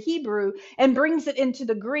from the Hebrew and brings it into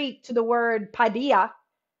the Greek to the word paideia.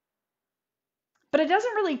 But it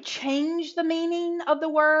doesn't really change the meaning of the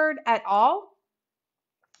word at all.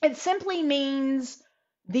 It simply means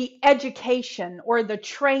the education or the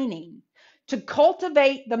training to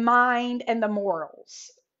cultivate the mind and the morals.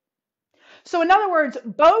 So in other words,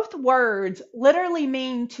 both words literally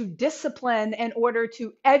mean to discipline in order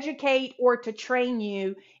to educate or to train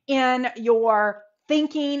you in your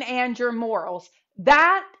thinking and your morals.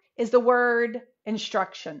 That is the word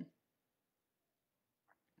instruction.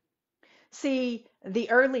 See, the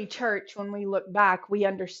early church, when we look back, we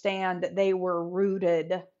understand that they were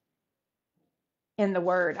rooted in the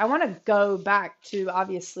word. I want to go back to,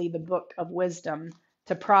 obviously, the book of wisdom,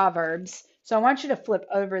 to Proverbs. So I want you to flip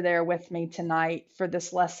over there with me tonight for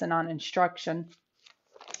this lesson on instruction.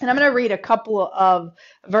 And I'm going to read a couple of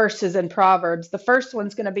verses in Proverbs. The first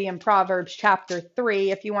one's going to be in Proverbs chapter 3,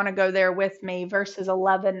 if you want to go there with me, verses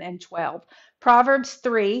 11 and 12. Proverbs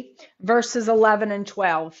 3, verses 11 and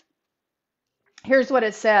 12. Here's what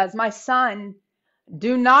it says. My son,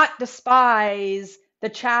 do not despise the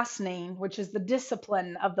chastening, which is the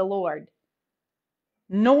discipline of the Lord,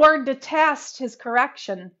 nor detest his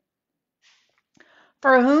correction.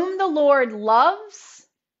 For whom the Lord loves,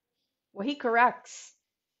 well, he corrects,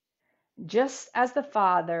 just as the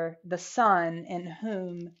Father, the Son, in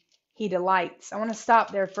whom he delights. I want to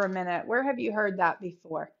stop there for a minute. Where have you heard that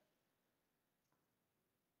before?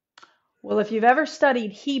 Well, if you've ever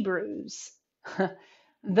studied Hebrews,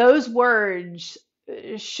 those words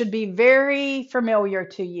should be very familiar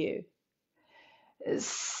to you.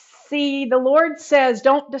 See, the Lord says,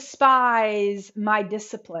 don't despise my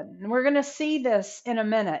discipline. And we're going to see this in a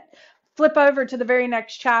minute. Flip over to the very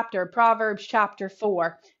next chapter, Proverbs chapter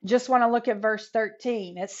 4. Just want to look at verse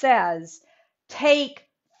 13. It says, take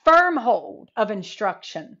firm hold of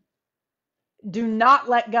instruction. Do not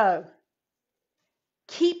let go.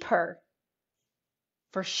 Keep her,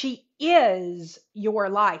 for she is your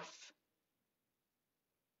life.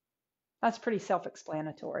 That's pretty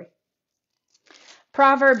self-explanatory.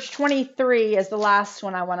 Proverbs 23 is the last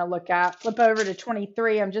one I want to look at. Flip over to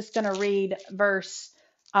 23. I'm just going to read verse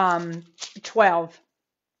 12.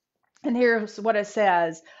 And here's what it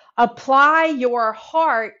says: apply your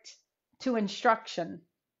heart to instruction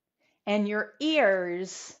and your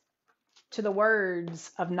ears to the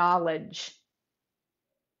words of knowledge.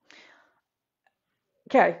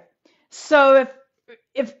 Okay. So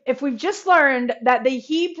if we've just learned that the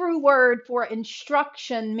Hebrew word for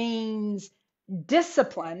instruction means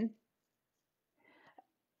discipline,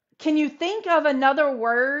 can you think of another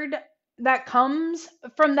word that comes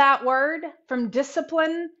from that word, from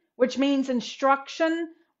discipline, which means instruction?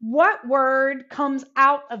 What word comes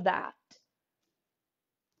out of that?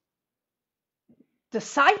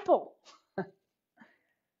 Disciple.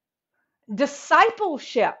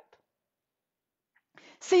 Discipleship.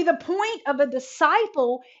 See, the point of a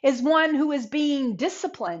disciple is one who is being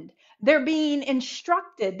disciplined. They're being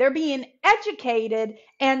instructed. They're being educated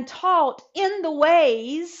and taught in the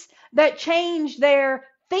ways that change their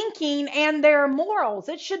thinking and their morals.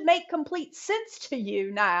 It should make complete sense to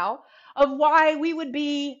you now of why we would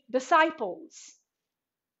be disciples.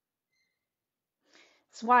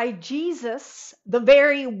 That's why Jesus, the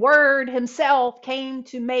very word himself, came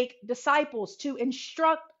to make disciples, to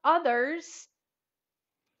instruct others.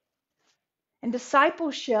 And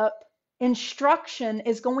discipleship instruction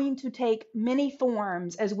is going to take many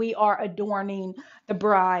forms as we are adorning the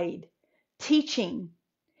bride: teaching,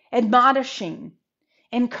 admonishing,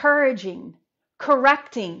 encouraging,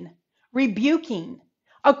 correcting, rebuking,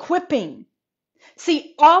 equipping.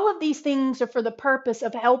 See, all of these things are for the purpose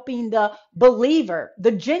of helping the believer,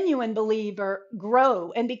 the genuine believer,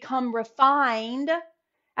 grow and become refined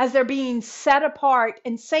as they're being set apart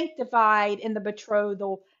and sanctified in the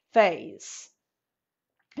betrothal phase.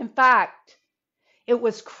 In fact, it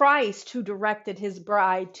was Christ who directed his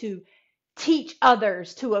bride to teach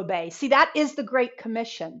others to obey. See, that is the Great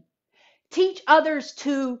Commission. Teach others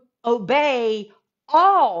to obey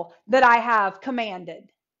all that I have commanded.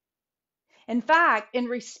 In fact, in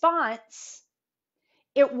response,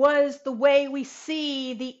 it was the way we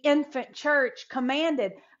see the infant church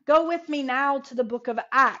commanded. Go with me now to the book of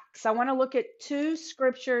Acts. I want to look at two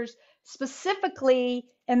scriptures specifically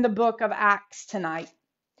in the book of Acts tonight.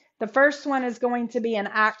 The first one is going to be in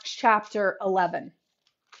Acts chapter 11.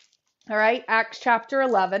 All right, Acts chapter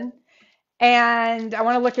 11. And I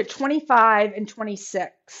want to look at 25 and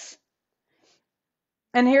 26.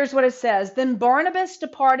 And here's what it says: Then Barnabas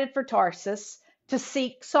departed for Tarsus to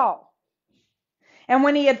seek Saul. And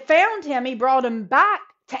when he had found him, he brought him back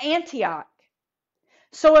to Antioch.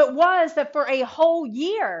 So it was that for a whole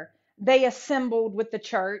year they assembled with the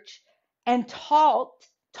church and taught,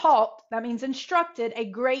 that means instructed, a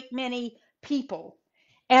great many people.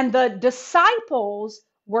 And the disciples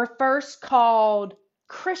were first called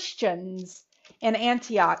Christians in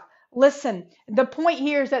Antioch. Listen, the point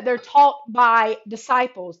here is that they're taught by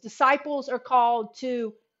disciples. Disciples are called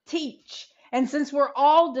to teach. And since we're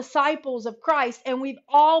all disciples of Christ and we've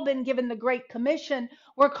all been given the Great Commission,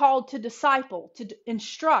 we're called to disciple, to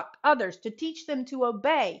instruct others, to teach them to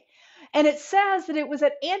obey. And it says that it was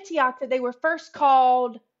at Antioch that they were first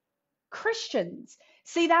called Christians.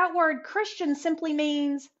 See, that word Christian simply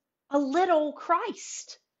means a little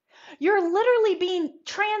Christ. You're literally being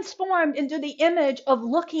transformed into the image of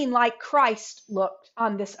looking like Christ looked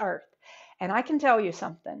on this earth. And I can tell you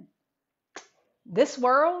something. This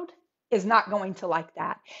world is not going to like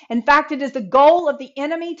that. In fact, it is the goal of the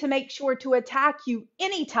enemy to make sure to attack you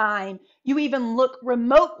anytime you even look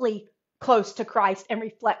remotely close to Christ and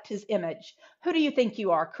reflect his image. Who do you think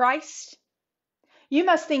you are, Christ? You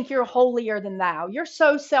must think you're holier than thou. You're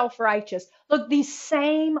so self-righteous. Look, these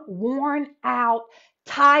same worn out,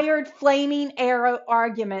 tired, flaming arrow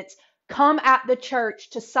arguments come at the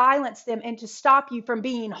church to silence them and to stop you from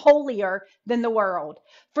being holier than the world,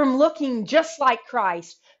 from looking just like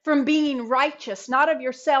Christ, from being righteous, not of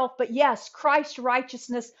yourself, but yes, Christ's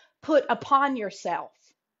righteousness put upon yourself.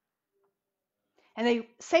 And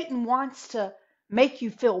Satan wants to make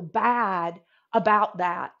you feel bad about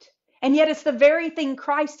that. And yet it's the very thing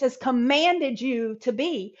Christ has commanded you to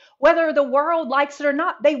be. Whether the world likes it or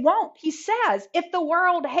not, they won't. He says, if the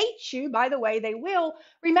world hates you, by the way, they will.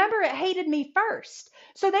 Remember, it hated me first.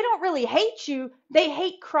 So they don't really hate you. They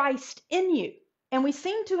hate Christ in you. And we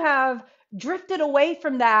seem to have drifted away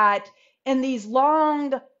from that in these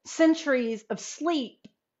long centuries of sleep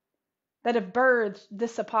that have birthed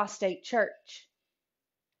this apostate church.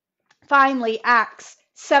 Finally, Acts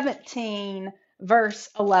 17, verse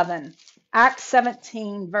 11. Acts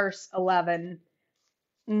 17, verse 11.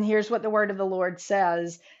 And here's what the word of the Lord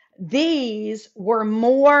says. These were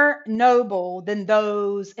more noble than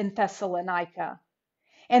those in Thessalonica,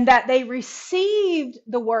 and that they received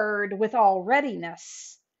the word with all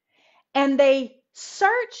readiness, and they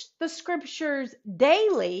search the scriptures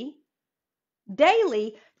daily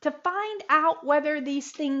to find out whether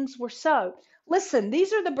these things were so. Listen,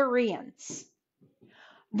 these are the Bereans.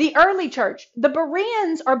 The early church, the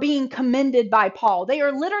Bereans are being commended by Paul. They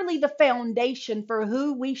are literally the foundation for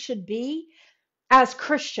who we should be as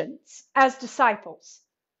Christians, as disciples.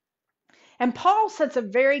 And Paul sets a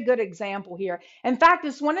very good example here. In fact,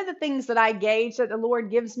 it's one of the things that I gauge that the Lord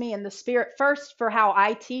gives me in the Spirit first for how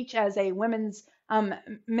I teach as a women's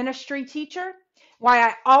ministry teacher. Why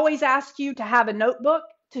I always ask you to have a notebook,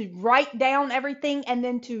 to write down everything, and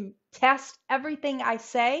then to test everything I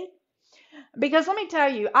say. Because let me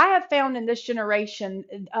tell you, I have found in this generation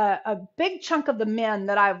a big chunk of the men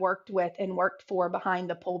that I've worked with and worked for behind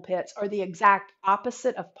the pulpits are the exact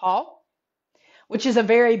opposite of Paul, which is a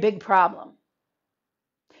very big problem.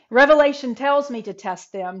 Revelation tells me to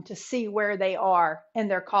test them to see where they are in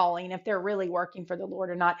their calling, if they're really working for the Lord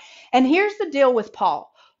or not. And here's the deal with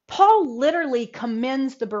Paul. Paul literally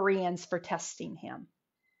commends the Bereans for testing him.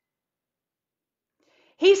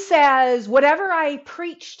 He says, whatever I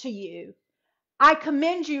preach to you, I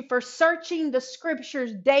commend you for searching the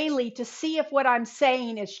scriptures daily to see if what I'm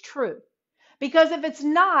saying is true. Because if it's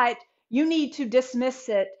not, you need to dismiss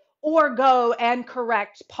it or go and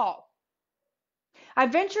correct Paul. I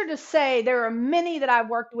venture to say there are many that I've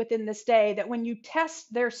worked with in this day that when you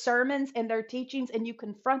test their sermons and their teachings and you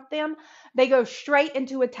confront them, they go straight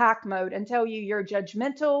into attack mode and tell you you're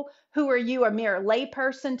judgmental. Who are you, a mere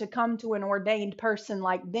layperson, to come to an ordained person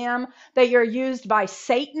like them? That you're used by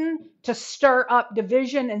Satan to stir up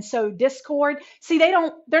division and sow discord. See,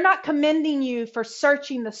 they're not commending you for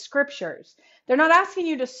searching the scriptures. They're not asking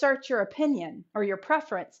you to search your opinion or your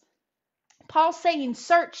preference. Paul's saying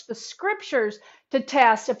search the scriptures to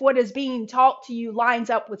test if what is being taught to you lines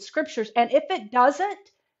up with scriptures. And if it doesn't,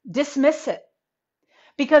 dismiss it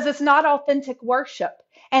because it's not authentic worship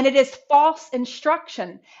and it is false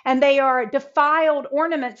instruction. And they are defiled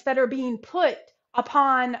ornaments that are being put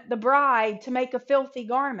upon the bride to make a filthy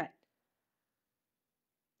garment.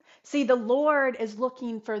 See, the Lord is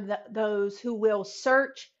looking for those who will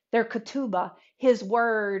search their ketubah, his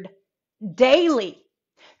word, daily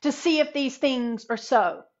to see if these things are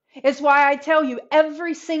so. It's why I tell you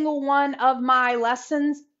every single one of my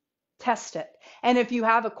lessons, test it. And if you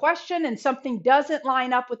have a question and something doesn't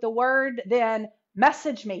line up with the word, then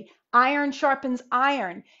message me. Iron sharpens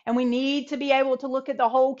iron. And we need to be able to look at the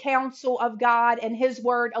whole counsel of God and his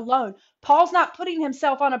word alone. Paul's not putting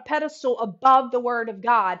himself on a pedestal above the word of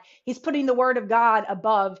God. He's putting the word of God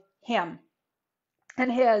above him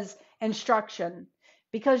and his instruction.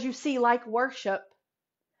 Because you see, like worship,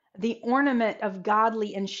 the ornament of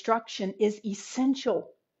godly instruction is essential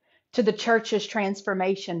to the church's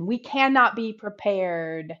transformation. We cannot be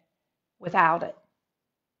prepared without it.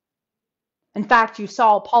 In fact, you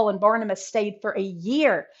saw Paul and Barnabas stayed for a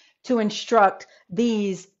year to instruct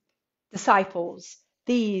these disciples,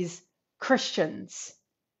 these Christians.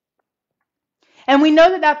 And we know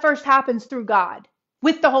that that first happens through God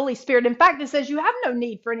with the Holy Spirit. In fact, it says you have no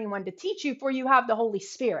need for anyone to teach you, for you have the Holy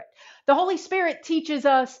Spirit. The Holy Spirit teaches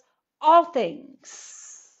us all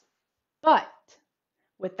things. But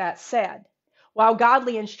with that said, while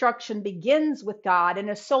godly instruction begins with God and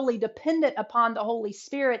is solely dependent upon the Holy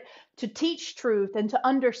Spirit to teach truth and to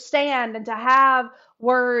understand and to have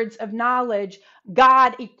words of knowledge,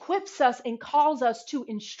 God equips us and calls us to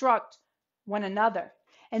instruct one another.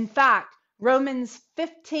 In fact, Romans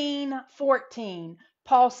 15:14,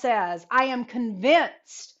 Paul says, I am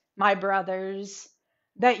convinced, my brothers,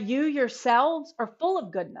 that you yourselves are full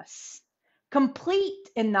of goodness, complete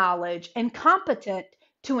in knowledge, and competent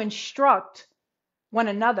to instruct one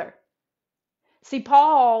another. See,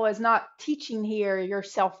 Paul is not teaching here your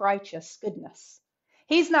self-righteous goodness.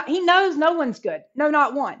 He knows no one's good. No,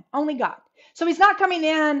 not one. Only God. So he's not coming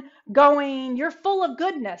in going, you're full of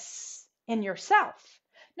goodness in yourself.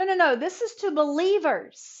 No. This is to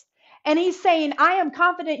believers. And he's saying, I am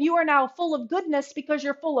confident you are now full of goodness because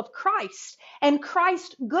you're full of Christ. And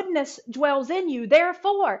Christ's goodness dwells in you.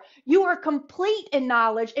 Therefore, you are complete in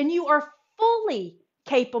knowledge and you are fully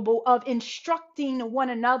capable of instructing one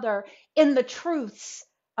another in the truths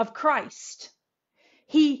of Christ.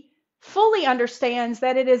 He fully understands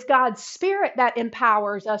that it is God's Spirit that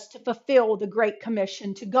empowers us to fulfill the Great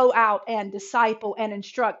Commission, to go out and disciple and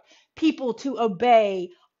instruct people to obey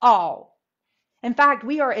all. In fact,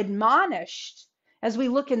 we are admonished as we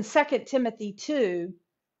look in 2 Timothy 2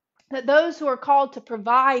 that those who are called to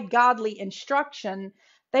provide godly instruction,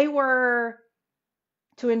 they were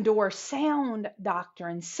to endure sound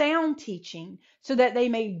doctrine, sound teaching, so that they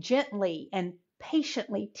may gently and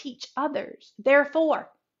patiently teach others. Therefore,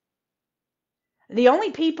 The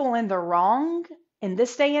only people in the wrong in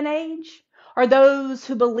this day and age are those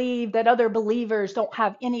who believe that other believers don't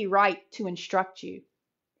have any right to instruct you.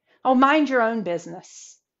 Oh, mind your own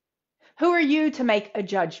business. Who are you to make a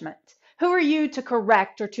judgment? Who are you to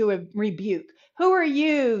correct or to rebuke? Who are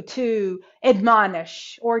you to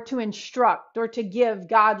admonish or to instruct or to give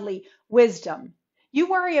godly wisdom? You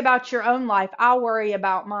worry about your own life, I'll worry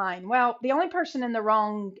about mine. Well, the only person in the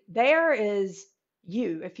wrong there is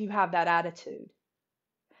you if you have that attitude.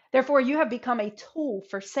 Therefore, you have become a tool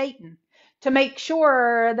for Satan to make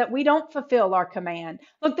sure that we don't fulfill our command.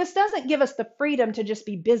 Look, this doesn't give us the freedom to just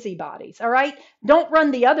be busybodies, all right? Don't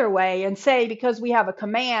run the other way and say because we have a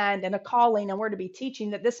command and a calling and we're to be teaching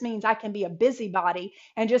that this means I can be a busybody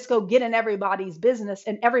and just go get in everybody's business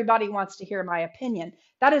and everybody wants to hear my opinion.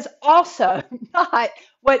 That is also not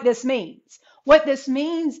what this means. What this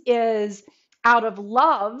means is out of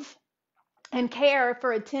love and care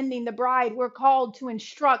for attending the bride, we're called to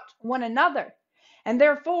instruct one another. And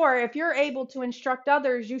therefore, if you're able to instruct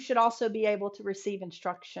others, you should also be able to receive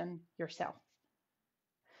instruction yourself.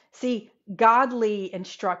 See, godly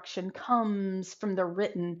instruction comes from the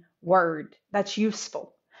written word that's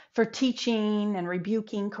useful for teaching and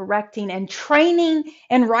rebuking, correcting, and training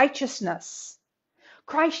in righteousness.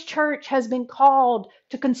 Christ Church has been called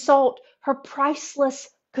to consult her priceless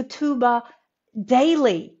ketubah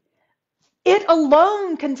daily. It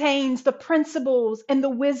alone contains the principles and the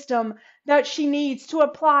wisdom that she needs to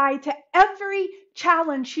apply to every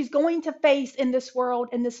challenge she's going to face in this world,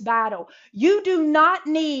 in this battle. You do not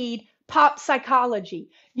need pop psychology.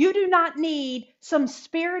 You do not need some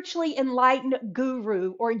spiritually enlightened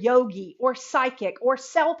guru or yogi or psychic or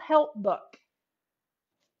self-help book.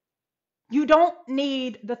 You don't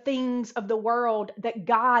need the things of the world that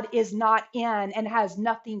God is not in and has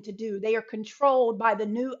nothing to do. They are controlled by the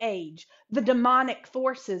new age, the demonic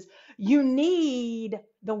forces. You need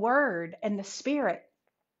the word and the spirit.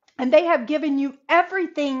 And they have given you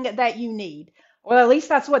everything that you need. Well, at least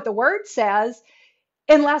that's what the word says,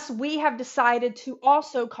 unless we have decided to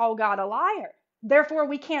also call God a liar. Therefore,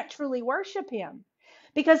 we can't truly worship him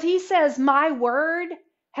because he says, my word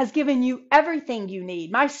has given you everything you need.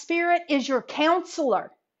 My spirit is your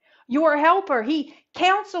counselor, your helper. He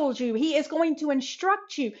counsels you. He is going to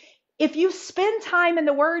instruct you. If you spend time in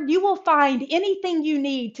the word, you will find anything you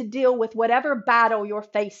need to deal with whatever battle you're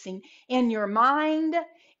facing in your mind,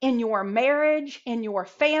 in your marriage, in your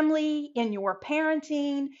family, in your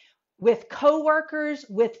parenting, with coworkers,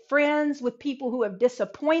 with friends, with people who have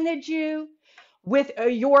disappointed you, with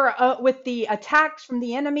the attacks from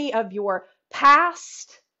the enemy of your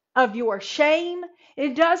past, of your shame.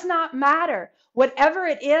 It does not matter. Whatever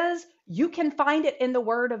it is, you can find it in the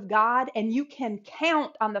Word of God, and you can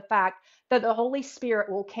count on the fact that the Holy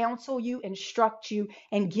Spirit will counsel you, instruct you,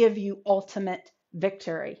 and give you ultimate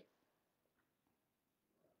victory.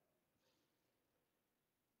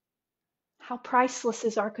 How priceless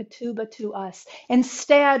is our ketubah to us.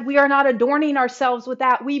 Instead, we are not adorning ourselves with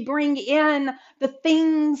that. We bring in the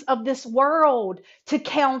things of this world to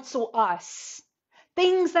counsel us.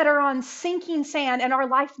 Things that are on sinking sand, and our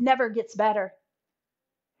life never gets better.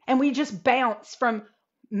 And we just bounce from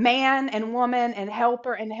man and woman and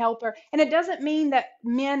helper and helper. And it doesn't mean that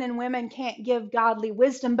men and women can't give godly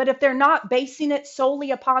wisdom, but if they're not basing it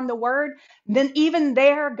solely upon the word, then even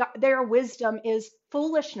their wisdom is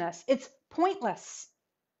foolishness. It's pointless.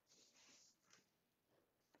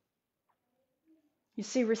 You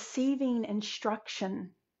see, receiving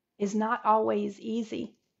instruction is not always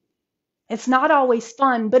easy. It's not always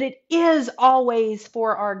fun, but it is always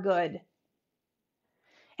for our good.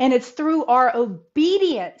 And it's through our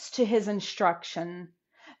obedience to his instruction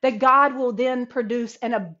that God will then produce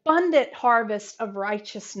an abundant harvest of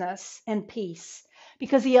righteousness and peace,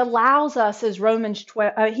 because he allows us, as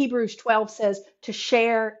Hebrews 12 says, to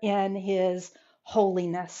share in his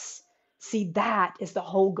holiness. See, that is the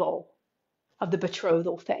whole goal of the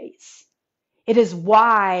betrothal phase. It is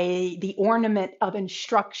why the ornament of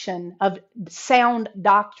instruction, of sound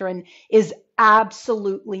doctrine, is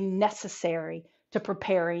absolutely necessary to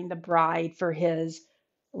preparing the bride for his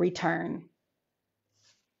return.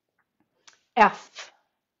 F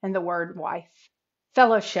in the word wife.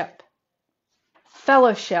 Fellowship.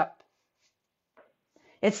 Fellowship.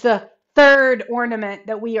 It's the third ornament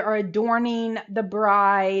that we are adorning the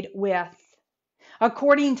bride with.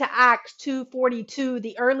 According to Acts 2:42,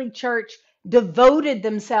 the early church devoted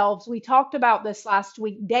themselves, we talked about this last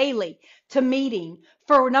week, daily to meeting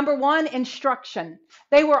for number one, instruction.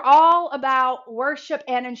 They were all about worship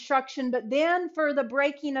and instruction, but then for the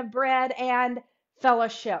breaking of bread and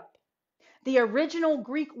fellowship. The original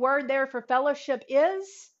Greek word there for fellowship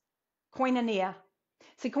is Koinonia.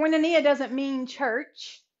 See, koinonia doesn't mean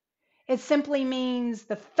church. It simply means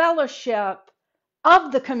the fellowship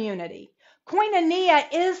of the community. Koinonia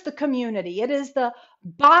is the community. It is the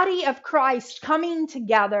body of Christ coming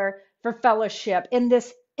together for fellowship in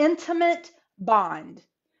this intimate bond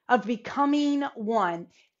of becoming one,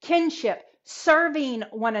 kinship, serving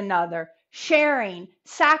one another, sharing,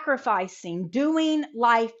 sacrificing, doing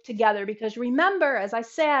life together. Because remember, as I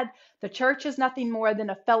said, the church is nothing more than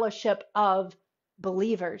a fellowship of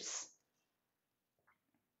believers.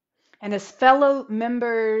 And as fellow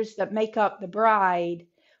members that make up the bride,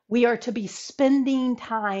 we are to be spending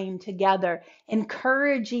time together,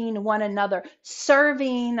 encouraging one another,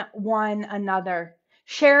 serving one another,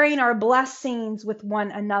 sharing our blessings with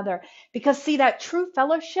one another. Because, see, that true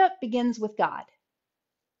fellowship begins with God.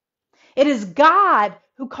 It is God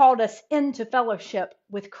who called us into fellowship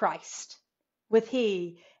with Christ, with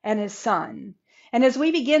He and His Son. And as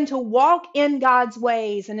we begin to walk in God's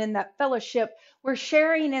ways and in that fellowship, we're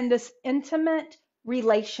sharing in this intimate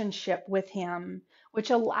relationship with Him, which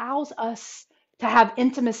allows us to have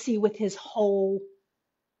intimacy with His whole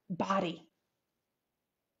body.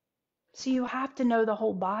 So you have to know the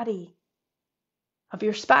whole body of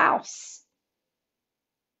your spouse.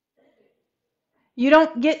 You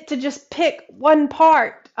don't get to just pick one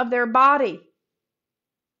part of their body.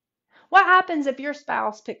 What happens if your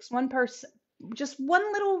spouse picks one person, just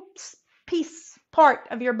one little part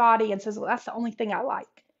of your body and says, well, that's the only thing I like?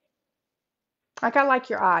 Like, I like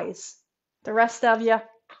your eyes. The rest of you,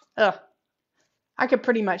 I could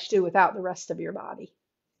pretty much do without the rest of your body.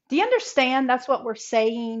 Do you understand that's what we're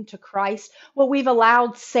saying to Christ? What we've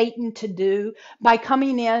allowed Satan to do by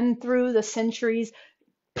coming in through the centuries,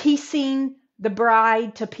 piecing the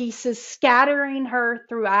bride to pieces, scattering her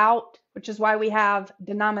throughout, which is why we have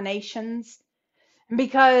denominations.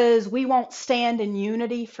 Because we won't stand in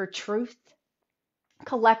unity for truth,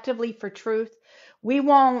 collectively for truth. We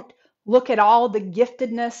won't look at all the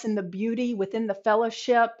giftedness and the beauty within the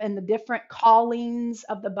fellowship and the different callings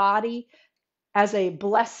of the body as a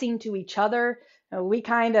blessing to each other. We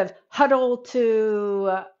kind of huddle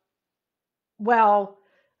to,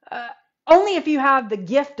 only if you have the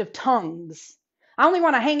gift of tongues. I only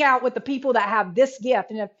want to hang out with the people that have this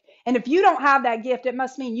gift. And if you don't have that gift, it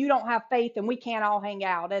must mean you don't have faith and we can't all hang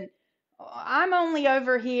out. And I'm only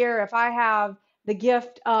over here if I have the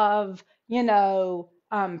gift of,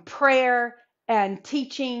 prayer and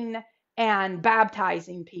teaching and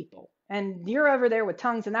baptizing people. And you're over there with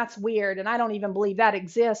tongues, and that's weird. And I don't even believe that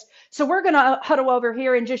exists. So we're going to huddle over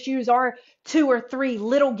here and just use our 2 or 3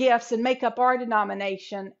 little gifts and make up our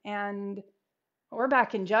denomination. And we're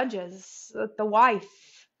back in Judges, the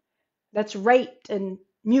wife that's raped and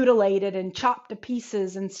mutilated and chopped to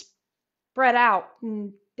pieces and spread out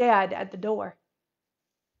and dead at the door.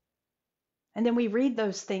 And then we read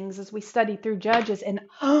those things as we study through Judges and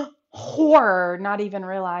horror, not even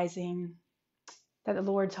realizing that the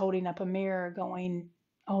Lord's holding up a mirror going,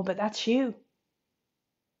 oh, but that's you.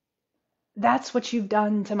 That's what you've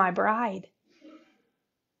done to my bride.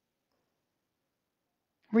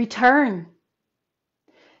 Return.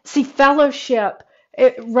 See, fellowship.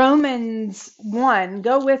 Romans 1.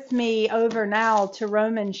 Go with me over now to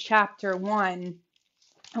Romans chapter 1.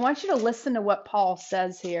 I want you to listen to what Paul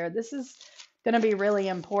says here. This is going to be really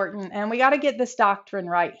important. And we got to get this doctrine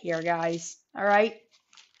right here, guys. All right?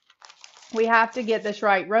 We have to get this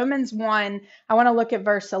right. Romans 1, I want to look at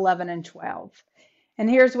verse 11 and 12. And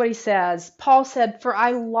here's what he says. Paul said, "For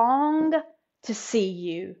I long to see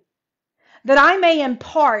you, that I may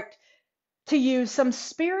impart to you some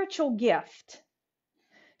spiritual gift,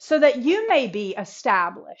 so that you may be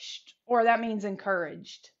established," or that means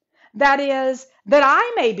encouraged. That is, that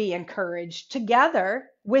I may be encouraged together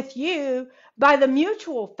with you by the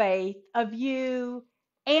mutual faith of you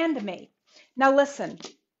and me. Now listen,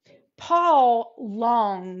 Paul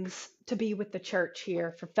longs to be with the church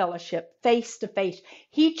here for fellowship, face to face.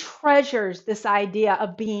 He treasures this idea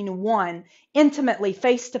of being one, intimately,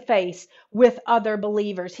 face to face with other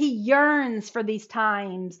believers. He yearns for these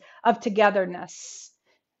times of togetherness.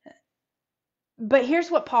 But here's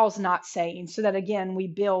what Paul's not saying, so that again, we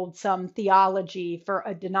build some theology for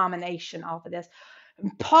a denomination off of this.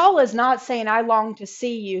 Paul is not saying, I long to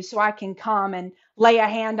see you so I can come and lay a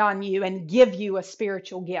hand on you and give you a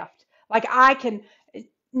spiritual gift. Like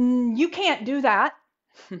you can't do that.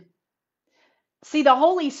 See, the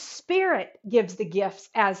Holy Spirit gives the gifts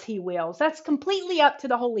as he wills. That's completely up to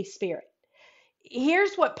the Holy Spirit.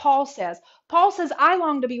 Here's what Paul says. Paul says, I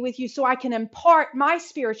long to be with you so I can impart my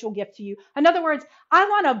spiritual gift to you. In other words, I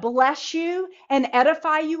want to bless you and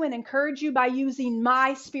edify you and encourage you by using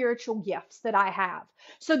my spiritual gifts that I have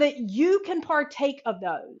so that you can partake of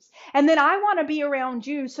those. And then I want to be around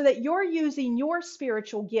you so that you're using your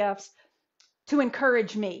spiritual gifts to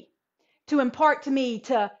encourage me, to impart to me,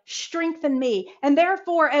 to strengthen me. And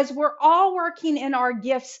therefore, as we're all working in our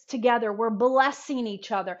gifts together, we're blessing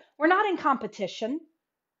each other. We're not in competition.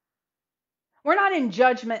 We're not in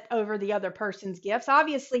judgment over the other person's gifts.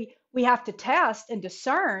 Obviously, we have to test and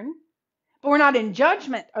discern, but we're not in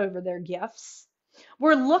judgment over their gifts.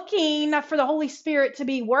 We're looking for the Holy Spirit to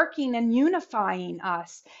be working and unifying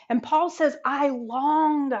us. And Paul says, I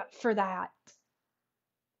longed for that.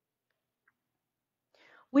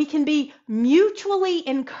 We can be mutually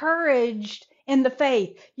encouraged in the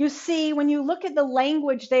faith. You see, when you look at the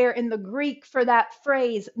language there in the Greek for that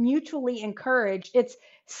phrase, mutually encouraged, it's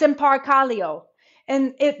symparkalio.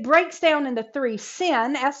 And it breaks down into three.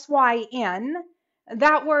 Syn, S-Y-N.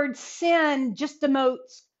 That word syn just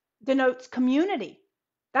denotes community.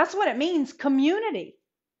 That's what it means, community.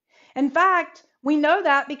 In fact, we know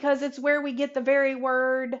that because it's where we get the very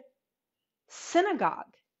word synagogue.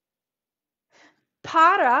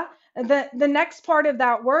 Para, the next part of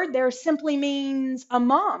that word there simply means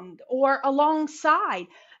among or alongside.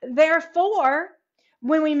 Therefore,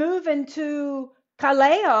 when we move into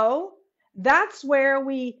kaleo, that's where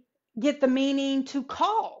we get the meaning to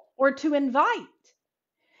call or to invite.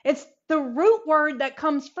 It's the root word that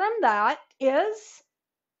comes from that is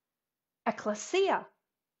ecclesia,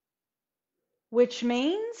 which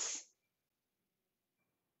means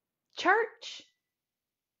church.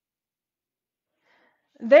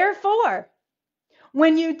 Therefore,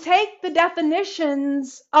 when you take the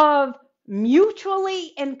definitions of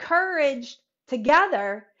mutually encouraged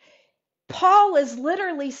together, Paul is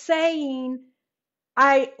literally saying,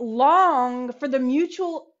 I long for the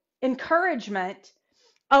mutual encouragement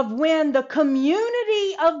of when the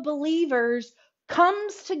community of believers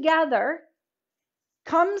comes together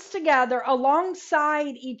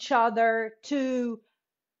alongside each other to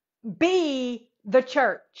be the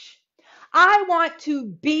church. I want to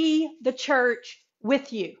be the church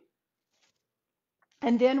with you.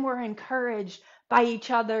 And then we're encouraged by each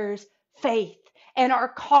other's faith and our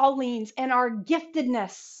callings and our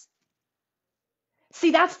giftedness.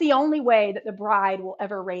 See, that's the only way that the bride will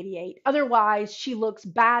ever radiate. Otherwise, she looks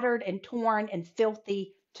battered and torn and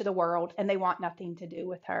filthy to the world, and they want nothing to do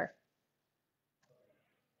with her.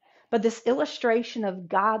 But this illustration of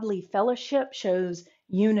godly fellowship shows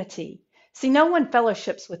unity. See, no one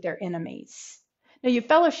fellowships with their enemies. No, you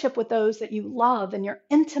fellowship with those that you love and you're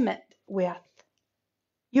intimate with.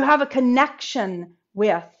 You have a connection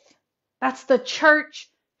with. That's the church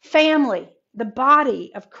family, the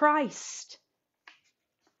body of Christ.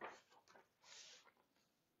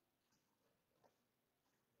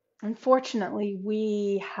 Unfortunately,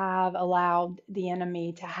 we have allowed the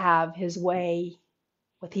enemy to have his way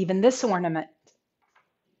with even this ornament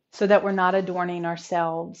so that we're not adorning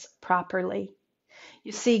ourselves properly.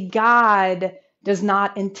 You see, God does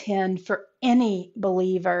not intend for any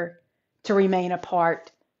believer to remain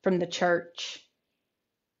apart from the church.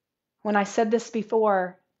 When I said this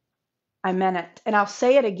before, I meant it. And I'll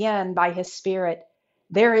say it again by His Spirit.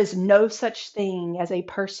 There is no such thing as a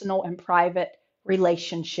personal and private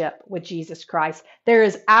relationship with Jesus Christ. There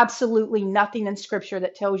is absolutely nothing in Scripture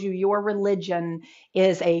that tells you your religion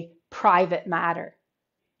is a private matter.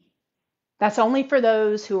 That's only for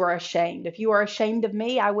those who are ashamed. If you are ashamed of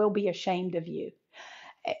me, I will be ashamed of you.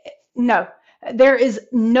 No, there is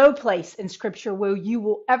no place in Scripture where you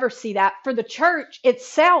will ever see that. For the church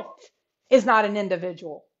itself is not an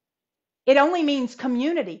individual. It only means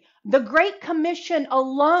community. The Great Commission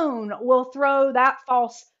alone will throw that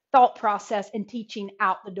false thought process and teaching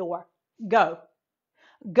out the door. Go.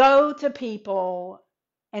 Go to people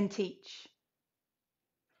and teach.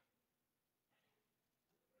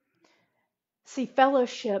 See,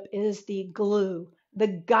 fellowship is the glue, the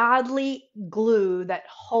godly glue that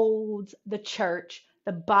holds the church,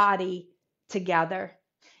 the body together.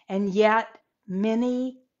 And yet,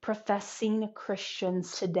 many professing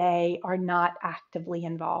Christians today are not actively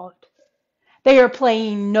involved. They are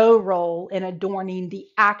playing no role in adorning the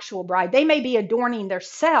actual bride. They may be adorning their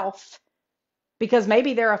self because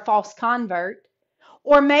maybe they're a false convert,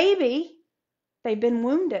 or maybe they've been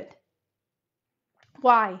wounded.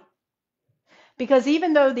 Why? Because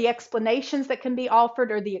even though the explanations that can be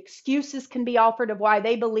offered or the excuses can be offered of why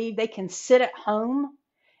they believe they can sit at home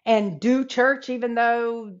and do church, even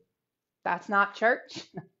though that's not church,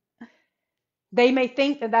 They may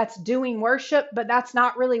think that that's doing worship, but that's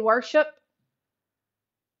not really worship.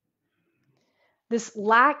 This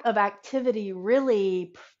lack of activity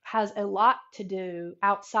really has a lot to do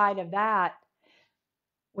outside of that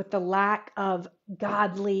with the lack of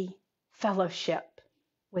godly fellowship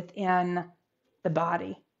within the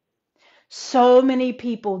body. So many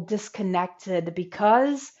people disconnected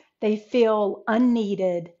because they feel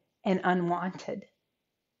unneeded and unwanted.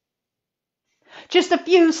 Just a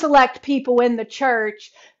few select people in the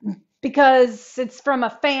church because it's from a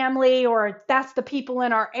family or that's the people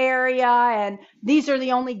in our area and these are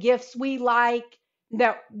the only gifts we like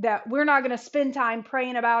that we're not going to spend time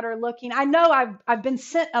praying about or looking. I know I've been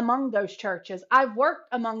sent among those churches. I've worked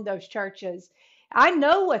among those churches. I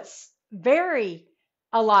know what's very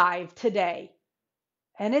alive today,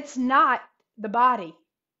 and it's not the body.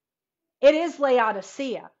 It is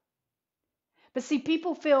Laodicea. But see,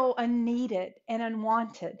 people feel unneeded and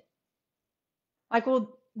unwanted. Like,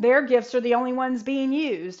 well, their gifts are the only ones being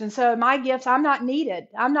used. And so my gifts, I'm not needed.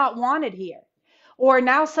 I'm not wanted here. Or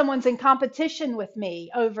now someone's in competition with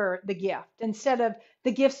me over the gift instead of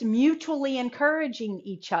the gifts mutually encouraging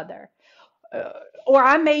each other. Uh, or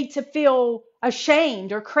I'm made to feel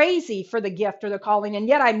ashamed or crazy for the gift or the calling. And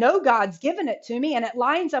yet I know God's given it to me and it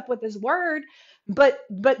lines up with his word. But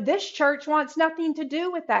this church wants nothing to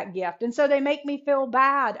do with that gift. And so they make me feel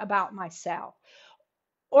bad about myself,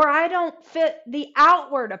 or I don't fit the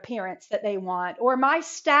outward appearance that they want, or my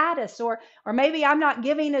status, or maybe I'm not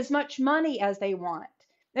giving as much money as they want.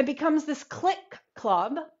 It becomes this clique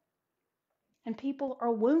club and people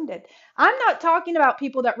are wounded. I'm not talking about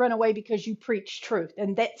people that run away because you preach truth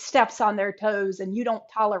and that steps on their toes and you don't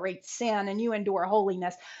tolerate sin and you endure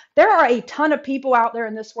holiness. There are a ton of people out there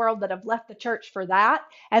in this world that have left the church for that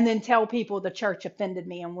and then tell people the church offended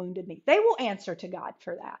me and wounded me. They will answer to God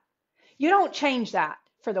for that. You don't change that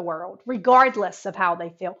for the world, regardless of how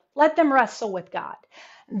they feel. Let them wrestle with God.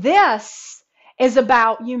 This is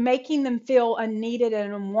about you making them feel unneeded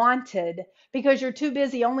and unwanted because you're too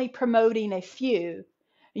busy only promoting a few.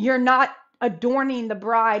 You're not adorning the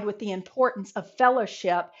bride with the importance of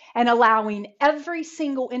fellowship and allowing every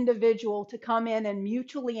single individual to come in and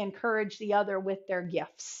mutually encourage the other with their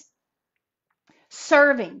gifts.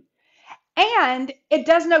 Serving. And it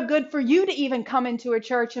does no good for you to even come into a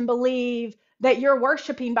church and believe that you're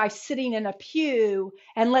worshiping by sitting in a pew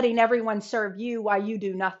and letting everyone serve you while you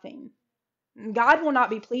do nothing. God will not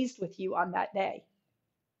be pleased with you on that day.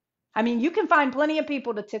 I mean, you can find plenty of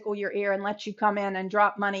people to tickle your ear and let you come in and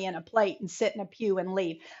drop money in a plate and sit in a pew and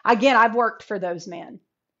leave. Again, I've worked for those men,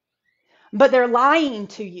 but they're lying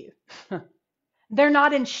to you. They're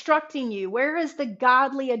not instructing you. Where is the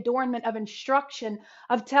godly adornment of instruction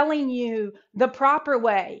of telling you the proper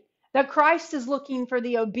way? That Christ is looking for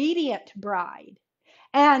the obedient bride.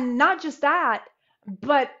 And not just that,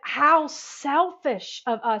 but how selfish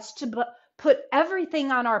of us to put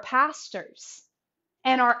everything on our pastors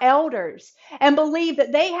and our elders and believe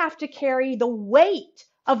that they have to carry the weight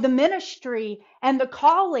of the ministry and the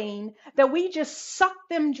calling, that we just suck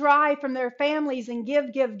them dry from their families and give.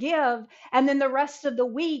 And then the rest of the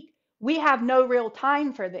week, we have no real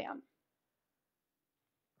time for them.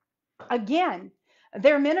 Again,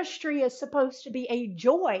 their ministry is supposed to be a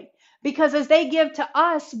joy because as they give to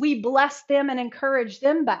us, we bless them and encourage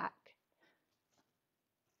them back.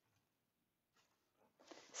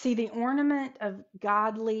 See, the ornament of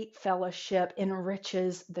godly fellowship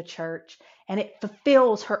enriches the church and it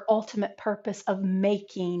fulfills her ultimate purpose of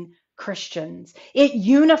making Christians. It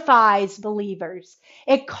unifies believers.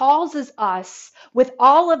 It causes us, with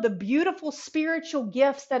all of the beautiful spiritual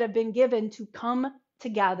gifts that have been given, to come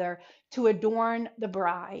together to adorn the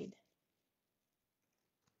bride.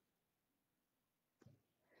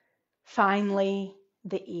 Finally,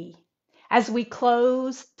 the E. As we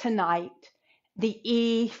close tonight, the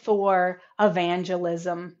E for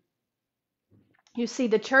evangelism. You see,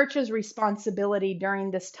 the church's responsibility during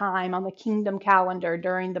this time on the kingdom calendar,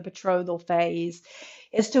 during the betrothal phase,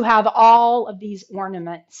 is to have all of these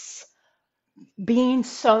ornaments being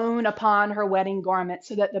sewn upon her wedding garment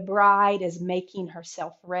so that the bride is making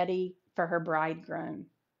herself ready for her bridegroom.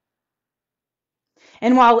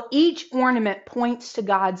 And while each ornament points to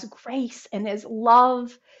God's grace and his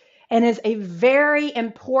love and is a very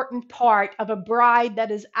important part of a bride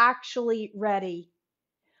that is actually ready,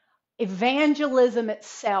 evangelism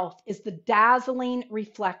itself is the dazzling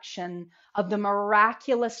reflection of the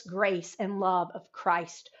miraculous grace and love of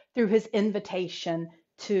Christ through his invitation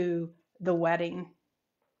to the wedding.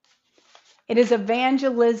 It is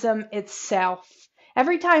evangelism itself.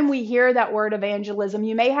 Every time we hear that word evangelism,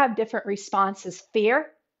 you may have different responses: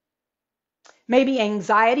 fear, maybe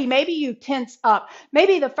anxiety, maybe you tense up.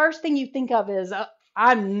 Maybe the first thing you think of is,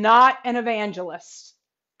 I'm not an evangelist,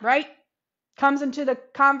 right? Comes into the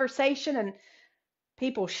conversation and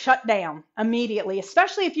people shut down immediately,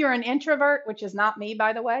 especially if you're an introvert, which is not me,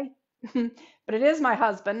 by the way, but it is my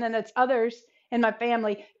husband and it's others in my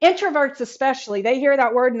family. Introverts, especially, they hear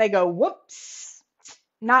that word and they go, whoops,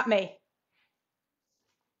 not me.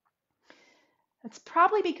 It's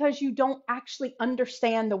probably because you don't actually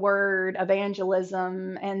understand the word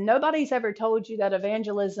evangelism, and nobody's ever told you that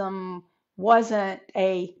evangelism wasn't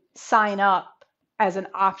a sign up as an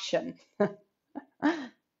option.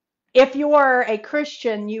 If you are a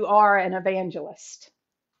Christian, you are an evangelist.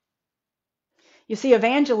 You see,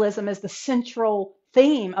 evangelism is the central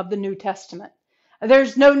theme of the New Testament.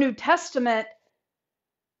 There's no New Testament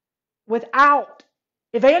without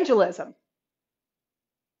evangelism.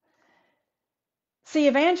 See,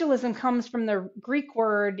 evangelism comes from the Greek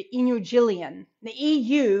word euangelion. The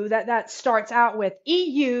EU that starts out with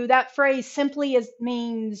EU, that phrase simply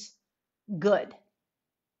means good,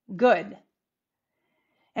 good.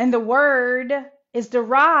 And the word is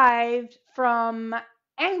derived from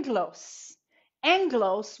anglos,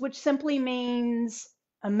 anglos, which simply means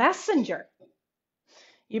a messenger.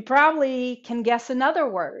 You probably can guess another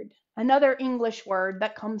word, another English word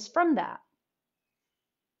that comes from that.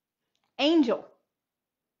 Angel,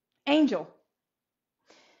 angel.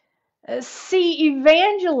 See,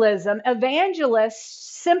 evangelism,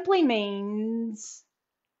 evangelist simply means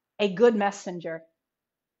a good messenger.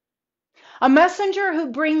 A messenger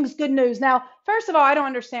who brings good news. Now, first of all, I don't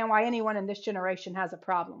understand why anyone in this generation has a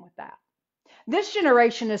problem with that. This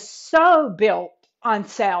generation is so built on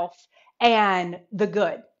self and the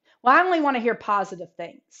good. Well, I only want to hear positive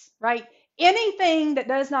things, right? Anything that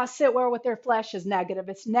does not sit well with their flesh is negative.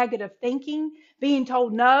 It's negative thinking. Being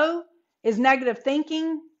told no is negative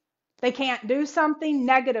thinking. They can't do something,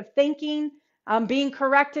 negative thinking. Being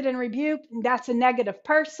corrected and rebuked, that's a negative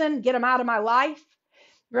person. Get them out of my life,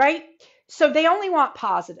 right? So they only want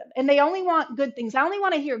positive and they only want good things. I only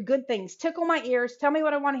want to hear good things. Tickle my ears. Tell me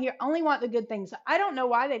what I want to hear. I only want the good things. I don't know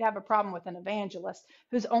why they'd have a problem with an evangelist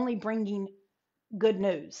who's only bringing good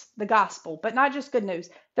news, the gospel, but not just good news.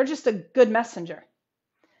 They're just a good messenger.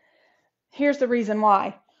 Here's the reason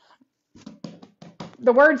why.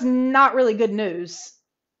 The word's not really good news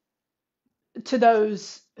to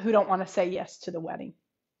those who don't want to say yes to the wedding.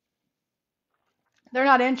 They're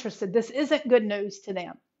not interested. This isn't good news to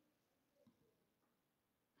them.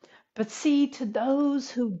 But see, to those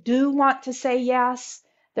who do want to say yes,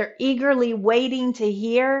 they're eagerly waiting to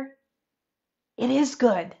hear, it is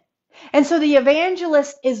good. And so the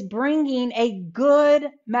evangelist is bringing a good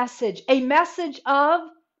message, a message of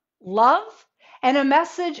love and a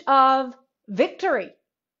message of victory.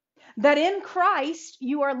 That in Christ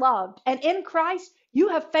you are loved, and in Christ you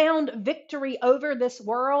have found victory over this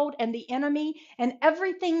world and the enemy and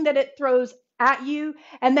everything that it throws at you,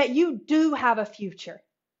 and that you do have a future.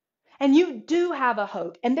 And you do have a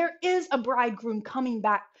hope. And there is a bridegroom coming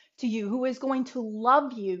back to you who is going to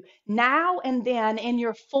love you now and then in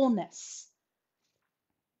your fullness.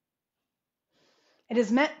 It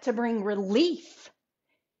is meant to bring relief.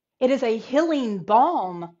 It is a healing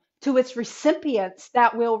balm to its recipients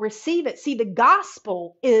that will receive it. See, the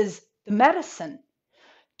gospel is the medicine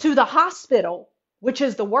to the hospital, which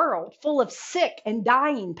is the world, full of sick and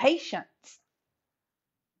dying patients,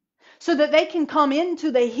 so that they can come into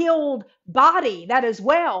the healed body that is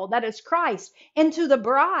well, that is Christ, into the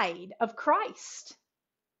bride of Christ.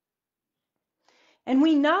 And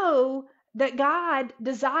we know that God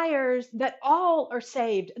desires that all are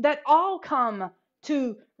saved, that all come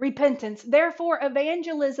to repentance. Therefore,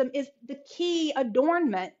 evangelism is the key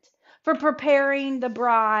adornment for preparing the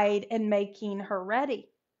bride and making her ready.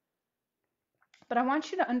 But I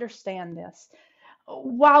want you to understand this.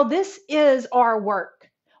 While this is our work,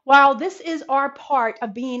 while this is our part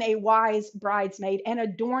of being a wise bridesmaid and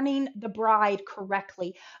adorning the bride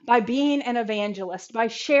correctly by being an evangelist, by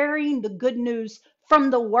sharing the good news from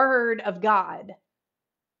the Word of God,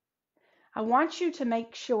 I want you to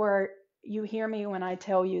make sure you hear me when I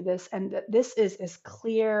tell you this, and that this is as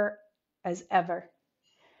clear as ever.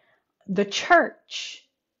 The church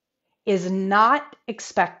is not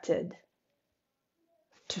expected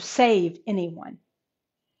to save anyone.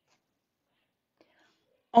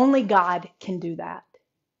 Only God can do that.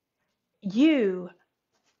 You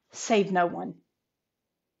save no one.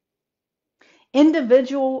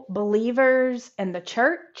 Individual believers in the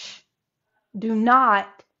church do not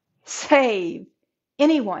save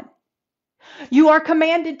anyone. You are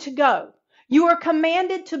commanded to go. You are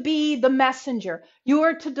commanded to be the messenger. You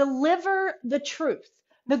are to deliver the truth.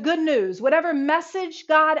 The good news, whatever message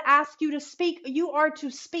God asks you to speak, you are to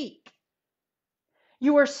speak.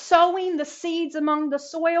 You are sowing the seeds among the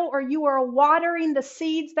soil, or you are watering the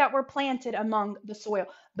seeds that were planted among the soil.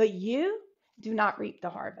 But you do not reap the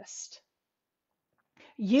harvest.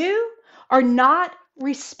 You are not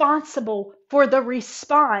responsible for the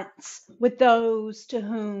response with those to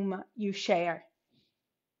whom you share.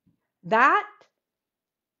 That,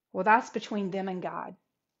 well, that's between them and God.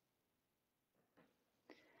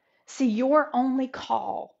 See, your only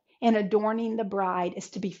call in adorning the bride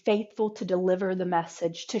is to be faithful to deliver the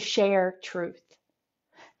message, to share truth.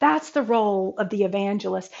 That's the role of the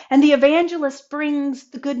evangelist. And the evangelist brings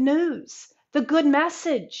the good news, the good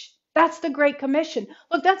message. That's the Great Commission.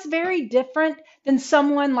 Look, that's very different than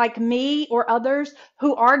someone like me or others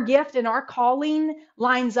who our gift and our calling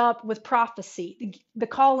lines up with prophecy, the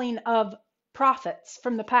calling of prophets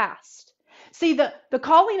from the past. See, the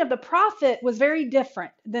calling of the prophet was very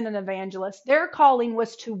different than an evangelist. Their calling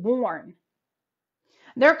was to warn.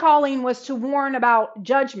 Their calling was to warn about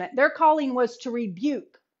judgment. Their calling was to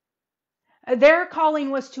rebuke. Their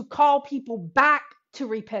calling was to call people back to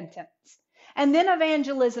repentance. And then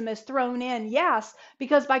evangelism is thrown in, yes,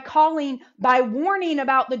 because by warning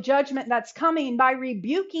about the judgment that's coming, by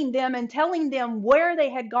rebuking them and telling them where they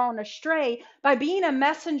had gone astray, by being a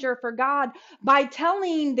messenger for God, by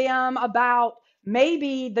telling them about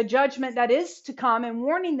maybe the judgment that is to come and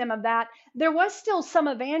warning them of that, there was still some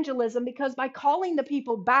evangelism, because by calling the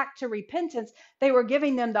people back to repentance, they were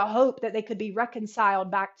giving them the hope that they could be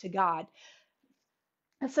reconciled back to God.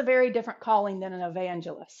 That's a very different calling than an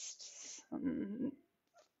evangelist.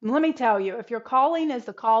 Let me tell you, if your calling is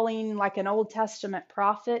the calling like an Old Testament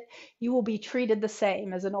prophet, you will be treated the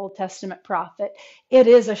same as an Old Testament prophet. It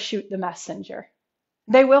is a shoot the messenger.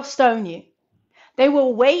 They will stone you. They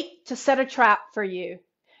will wait to set a trap for you.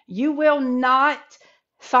 You will not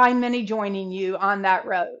find many joining you on that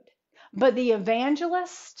road. But the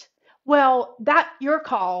evangelist, well, that your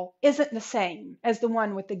call isn't the same as the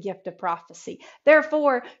one with the gift of prophecy.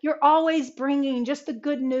 Therefore, you're always bringing just the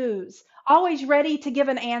good news, always ready to give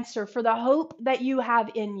an answer for the hope that you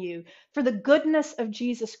have in you, for the goodness of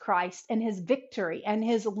Jesus Christ and his victory and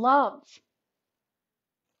his love.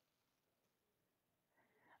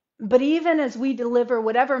 But even as we deliver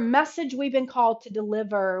whatever message we've been called to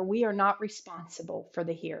deliver, we are not responsible for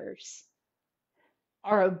the hearers.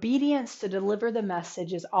 Our obedience to deliver the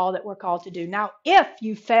message is all that we're called to do. Now, if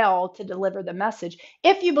you fail to deliver the message,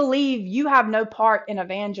 if you believe you have no part in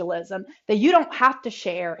evangelism, that you don't have to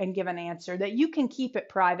share and give an answer, that you can keep it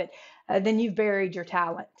private, then you've buried your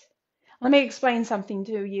talent. Let me explain something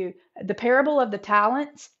to you. The parable of the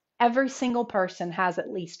talents, every single person has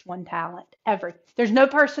at least one talent. There's no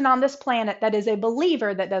person on this planet that is a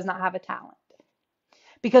believer that does not have a talent.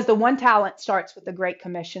 Because the one talent starts with the Great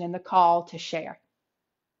Commission and the call to share.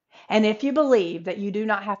 And if you believe that you do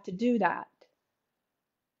not have to do that,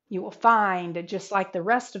 you will find, just like the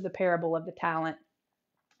rest of the parable of the talent,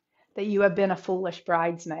 that you have been a foolish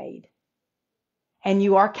bridesmaid and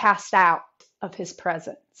you are cast out of his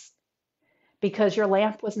presence because your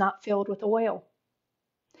lamp was not filled with oil.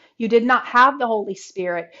 You did not have the Holy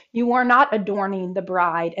Spirit. You were not adorning the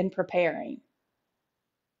bride and preparing.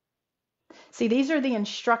 See, these are the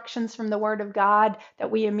instructions from the Word of God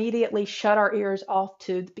that we immediately shut our ears off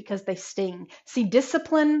to because they sting. See,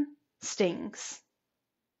 discipline stings,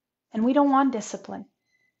 and we don't want discipline.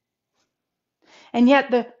 And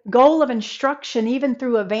yet the goal of instruction, even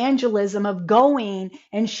through evangelism, of going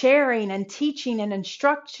and sharing and teaching and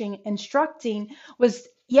instructing was,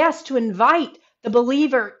 yes, to invite the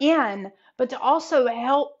believer in, but to also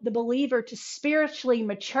help the believer to spiritually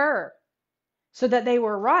mature so that they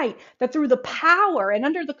were right, that through the power and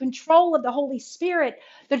under the control of the Holy Spirit,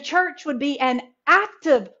 the church would be an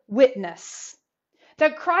active witness,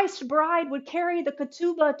 that Christ's bride would carry the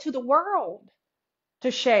ketubah to the world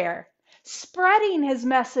to share, spreading his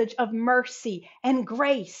message of mercy and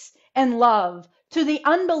grace and love to the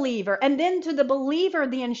unbeliever, and then to the believer,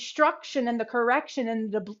 the instruction and the correction and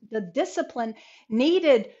the discipline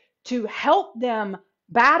needed to help them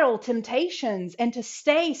battle temptations and to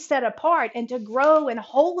stay set apart and to grow in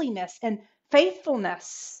holiness and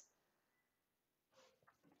faithfulness.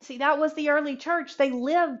 See, that was the early church. They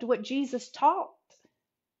lived what Jesus taught.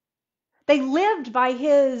 They lived by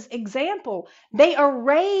his example. They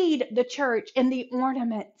arrayed the church in the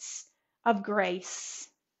ornaments of grace.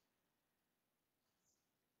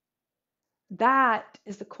 That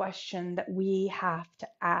is the question that we have to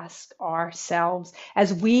ask ourselves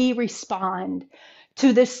as we respond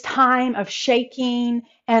to this time of shaking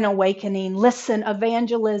and awakening. Listen,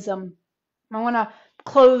 evangelism. I want to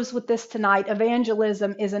close with this tonight.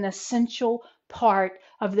 Evangelism is an essential part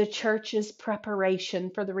of the church's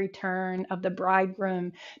preparation for the return of the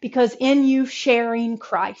bridegroom, because in you sharing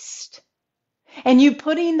Christ and you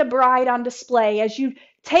putting the bride on display as you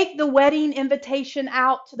take the wedding invitation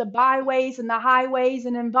out to the byways and the highways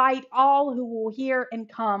and invite all who will hear and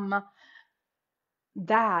come,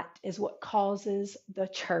 that is what causes the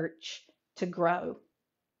church to grow.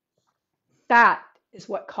 That is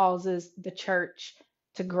what causes the church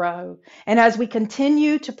to grow. And as we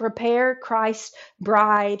continue to prepare Christ's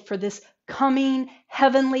bride for this coming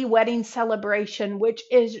heavenly wedding celebration, which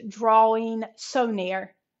is drawing so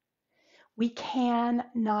near, we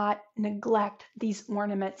cannot neglect these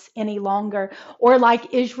ornaments any longer. Or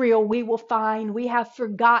like Israel, we will find we have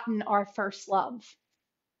forgotten our first love.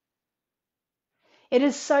 It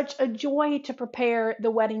is such a joy to prepare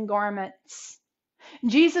the wedding garments.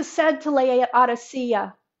 Jesus said to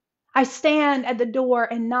Laodicea, I stand at the door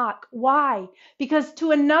and knock. Why? Because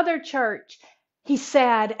to another church, he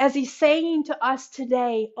said, as he's saying to us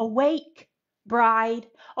today, awake, bride,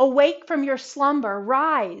 awake from your slumber,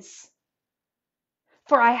 rise.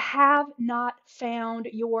 For I have not found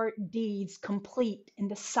your deeds complete in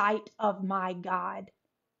the sight of my God.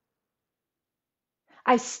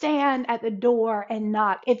 I stand at the door and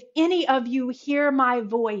knock. If any of you hear my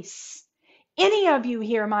voice, any of you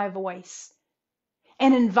hear my voice,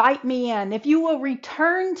 and invite me in. If you will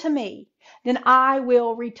return to me, then I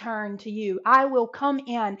will return to you. I will come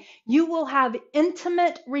in. You will have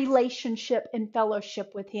intimate relationship and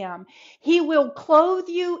fellowship with him. He will clothe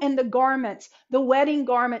you in the garments, the wedding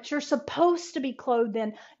garments you're supposed to be clothed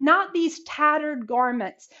in, not these tattered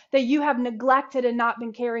garments that you have neglected and not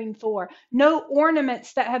been caring for. No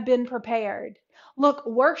ornaments that have been prepared. Look,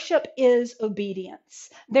 worship is obedience.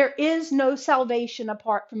 There is no salvation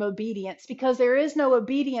apart from obedience, because there is no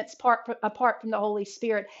obedience apart from the Holy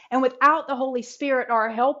Spirit. And without the Holy Spirit, our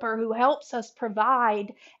helper who helps us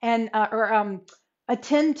provide and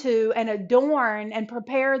attend to and adorn and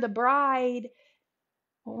prepare the bride,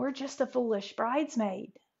 well, we're just a foolish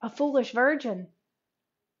bridesmaid, a foolish virgin.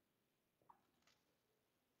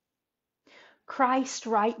 Christ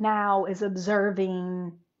right now is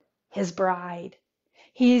observing his bride.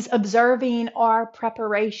 He's observing our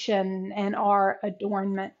preparation and our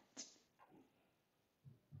adornment.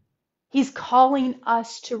 He's calling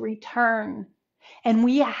us to return, and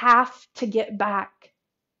we have to get back.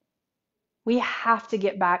 We have to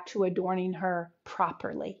get back to adorning her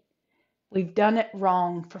properly. We've done it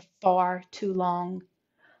wrong for far too long.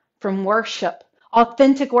 From worship,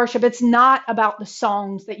 authentic worship, it's not about the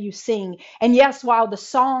songs that you sing. And yes, while the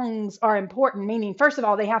songs are important, meaning, first of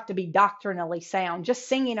all, they have to be doctrinally sound. Just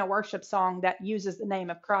singing a worship song that uses the name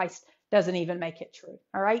of Christ doesn't even make it true.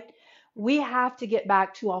 All right? We have to get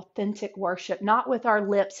back to authentic worship, not with our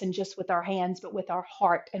lips and just with our hands, but with our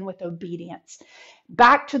heart and with obedience.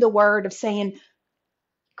 Back to the word of saying,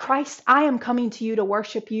 Christ, I am coming to you to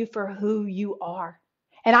worship you for who you are.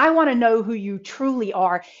 And I want to know who you truly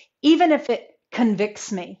are, even if it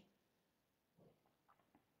convicts me.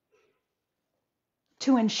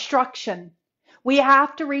 To instruction. We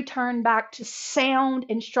have to return back to sound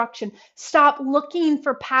instruction. Stop looking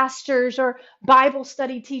for pastors or Bible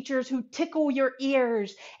study teachers who tickle your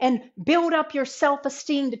ears and build up your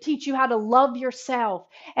self-esteem to teach you how to love yourself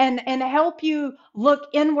and help you look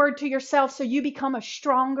inward to yourself so you become a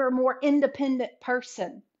stronger, more independent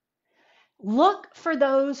person. Look for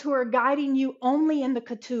those who are guiding you only in the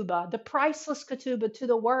ketubah, the priceless ketubah to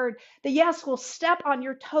the word, that yes, will step on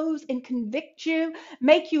your toes and convict you,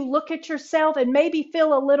 make you look at yourself and maybe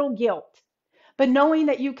feel a little guilt, but knowing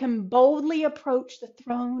that you can boldly approach the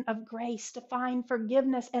throne of grace to find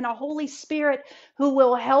forgiveness and a Holy Spirit who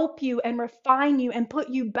will help you and refine you and put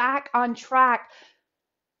you back on track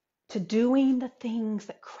to doing the things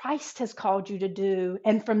that Christ has called you to do.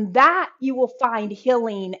 And from that, you will find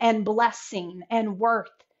healing and blessing and worth.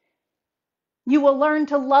 You will learn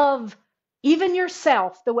to love even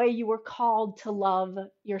yourself the way you were called to love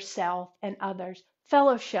yourself and others.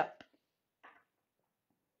 Fellowship.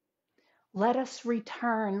 Let us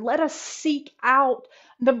return. Let us seek out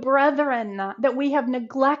the brethren that we have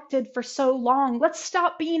neglected for so long. Let's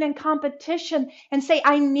stop being in competition and say,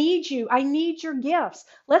 I need you. I need your gifts.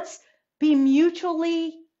 Let's be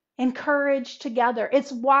mutually encouraged together.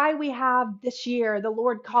 It's why we have this year the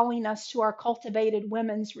Lord calling us to our Cultivated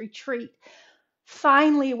Women's Retreat.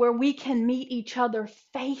 Finally, where we can meet each other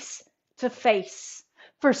face to face.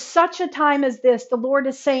 For such a time as this, the Lord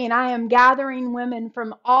is saying, I am gathering women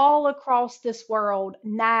from all across this world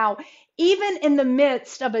now, even in the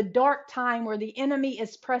midst of a dark time where the enemy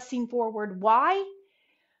is pressing forward. Why?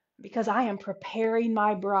 because I am preparing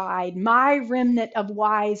my bride, my remnant of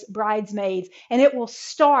wise bridesmaids, and it will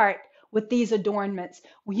start with these adornments.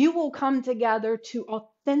 You will come together to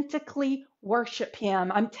authentically worship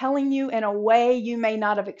Him. I'm telling you, in a way you may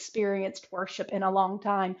not have experienced worship in a long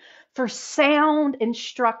time, for sound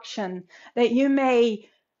instruction that you may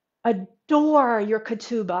adore your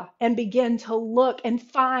ketubah and begin to look and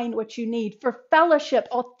find what you need for fellowship,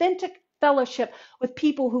 authentic fellowship with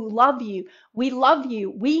people who love you. We love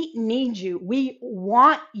you. We need you. We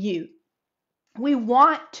want you. We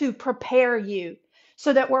want to prepare you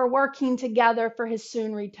so that we're working together for his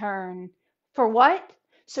soon return. For what?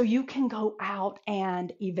 So you can go out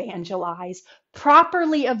and evangelize,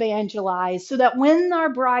 properly evangelize, so that when our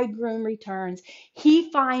bridegroom returns,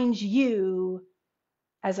 he finds you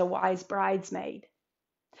as a wise bridesmaid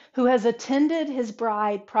who has attended his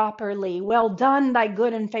bride properly. Well done, thy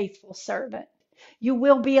good and faithful servant. You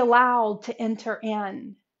will be allowed to enter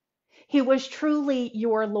in. He was truly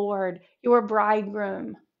your Lord, your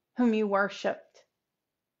bridegroom, whom you worshiped.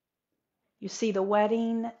 You see, the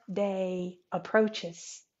wedding day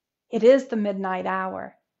approaches. It is the midnight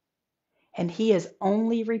hour, and he is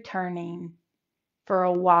only returning for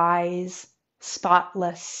a wise,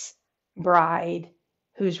 spotless bride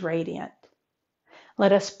who's radiant.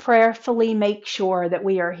 Let us prayerfully make sure that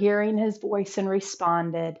we are hearing his voice and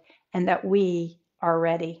responded, and that we are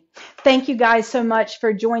ready. Thank you guys so much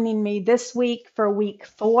for joining me this week for week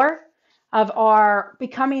 4 of our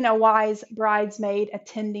Becoming a Wise Bridesmaid,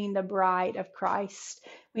 Attending the Bride of Christ.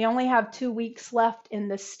 We only have 2 weeks left in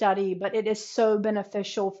this study, but it is so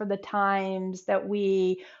beneficial for the times that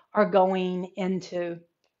we are going into.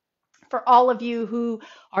 For all of you who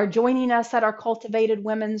are joining us at our Cultivated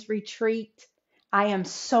Women's Retreat, I am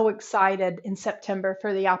so excited in September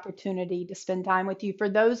for the opportunity to spend time with you. For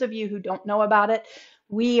those of you who don't know about it,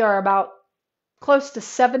 we are about close to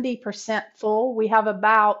 70% full. We have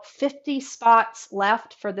about 50 spots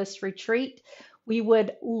left for this retreat. We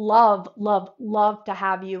would love, love, love to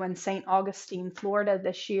have you in St. Augustine, Florida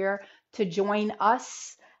this year to join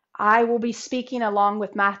us. I will be speaking along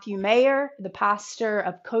with Matthew Mayer, the pastor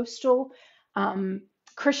of Coastal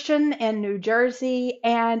Christian in New Jersey,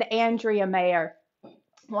 and Andrea Mayer.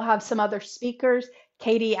 We'll have some other speakers.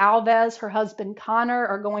 Katie Alves, her husband Connor,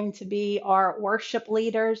 are going to be our worship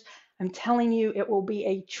leaders. I'm telling you, it will be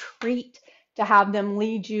a treat to have them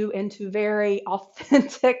lead you into very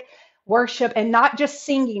authentic worship and not just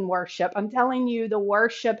singing worship. I'm telling you, the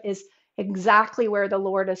worship is exactly where the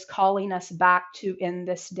Lord is calling us back to in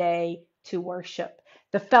this day to worship.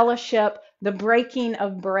 The fellowship, the breaking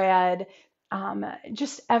of bread,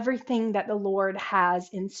 just everything that the Lord has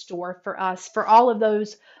in store for us. For all of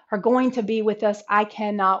those are going to be with us, I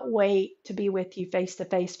cannot wait to be with you face to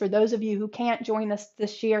face. For those of you who can't join us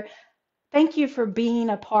this year, thank you for being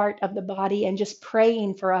a part of the body and just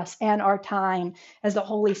praying for us and our time as the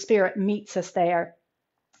Holy Spirit meets us there.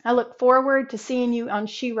 I look forward to seeing you on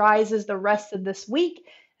She Rises the rest of this week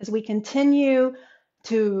as we continue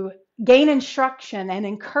to gain instruction and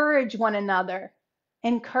encourage one another.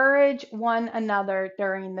 Encourage one another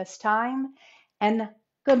during this time. And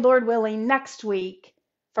good Lord willing, next week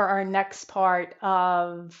for our next part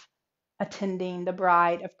of attending the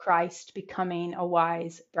bride of Christ, becoming a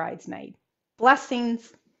wise bridesmaid.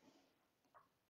 Blessings.